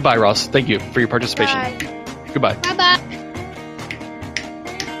 1. Goodbye, Ross. Thank you for your participation. Bye. Goodbye. Bye-bye.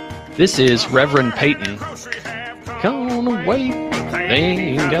 This is Reverend Peyton. Gone away. They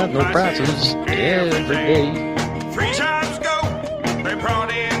ain't got no prices every day. 3 times go, they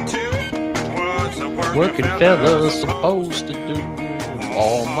brought in 2. What's a Working fella's supposed to do?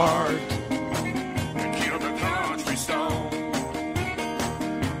 Walmart. Kill the country store.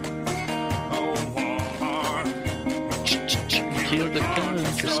 Oh, Walmart. Kill the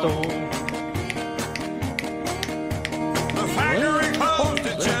country store. The factory closed,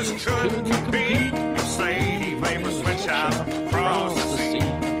 it just couldn't compete. The slave labor switch out across the sea.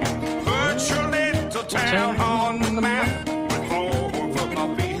 Put your little town on the map with 4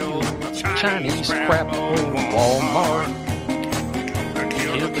 football fields, Chinese crap. Walmart.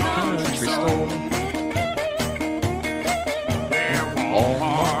 Kill the country store.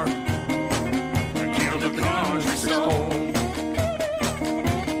 Walmart. Kill the country store.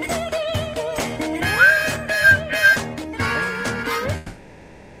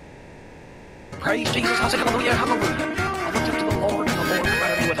 Praise Jesus, hallelujah, hallelujah. I went up to the Lord, and the Lord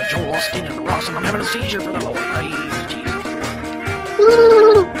provided me with a Joel Osteen and a Ross, and I'm having a seizure for the Lord. Praise Jesus.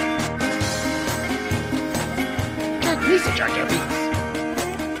 Jack Lisa, Jack Evans.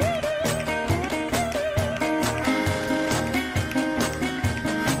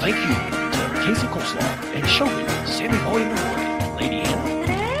 Thank you to Casey Coleslaw and Shogun, Sammy Boy and the Lady Anna.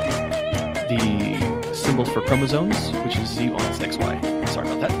 The symbols for chromosomes, which is Z. Oh, it's XY. Sorry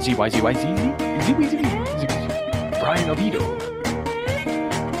about that. ZY, ZY, ZZ. Brian Oviedo.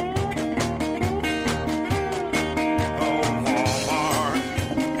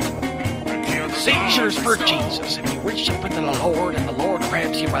 Seizures for Jesus. If you reach up into the Lord and the Lord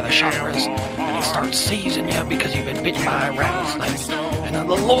grabs you by the chakras and he starts seizing you because you've been bitten by a rattlesnake. And then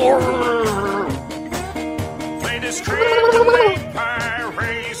the Lord. They discriminate by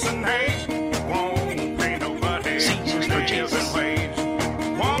race and hate. Won't pay nobody. Seizures for Jesus.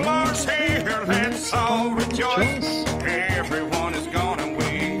 Walmart's here, let's all rejoice. Everyone is gone and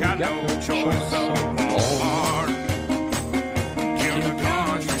we got no choice. So Walmart, kill the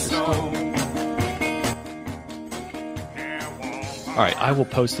country store. All right, I will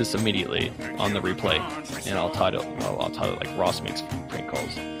post this immediately on the replay, and I'll title it like Ross makes prank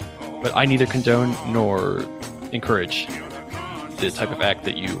calls. But I neither condone nor encourage the type of act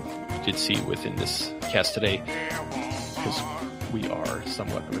that you did see within this cast today, because we are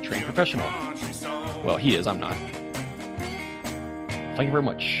somewhat of a trained professional. Well, he is. I'm not. Thank you very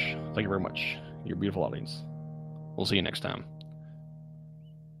much. Thank you very much, your beautiful audience. We'll see you next time.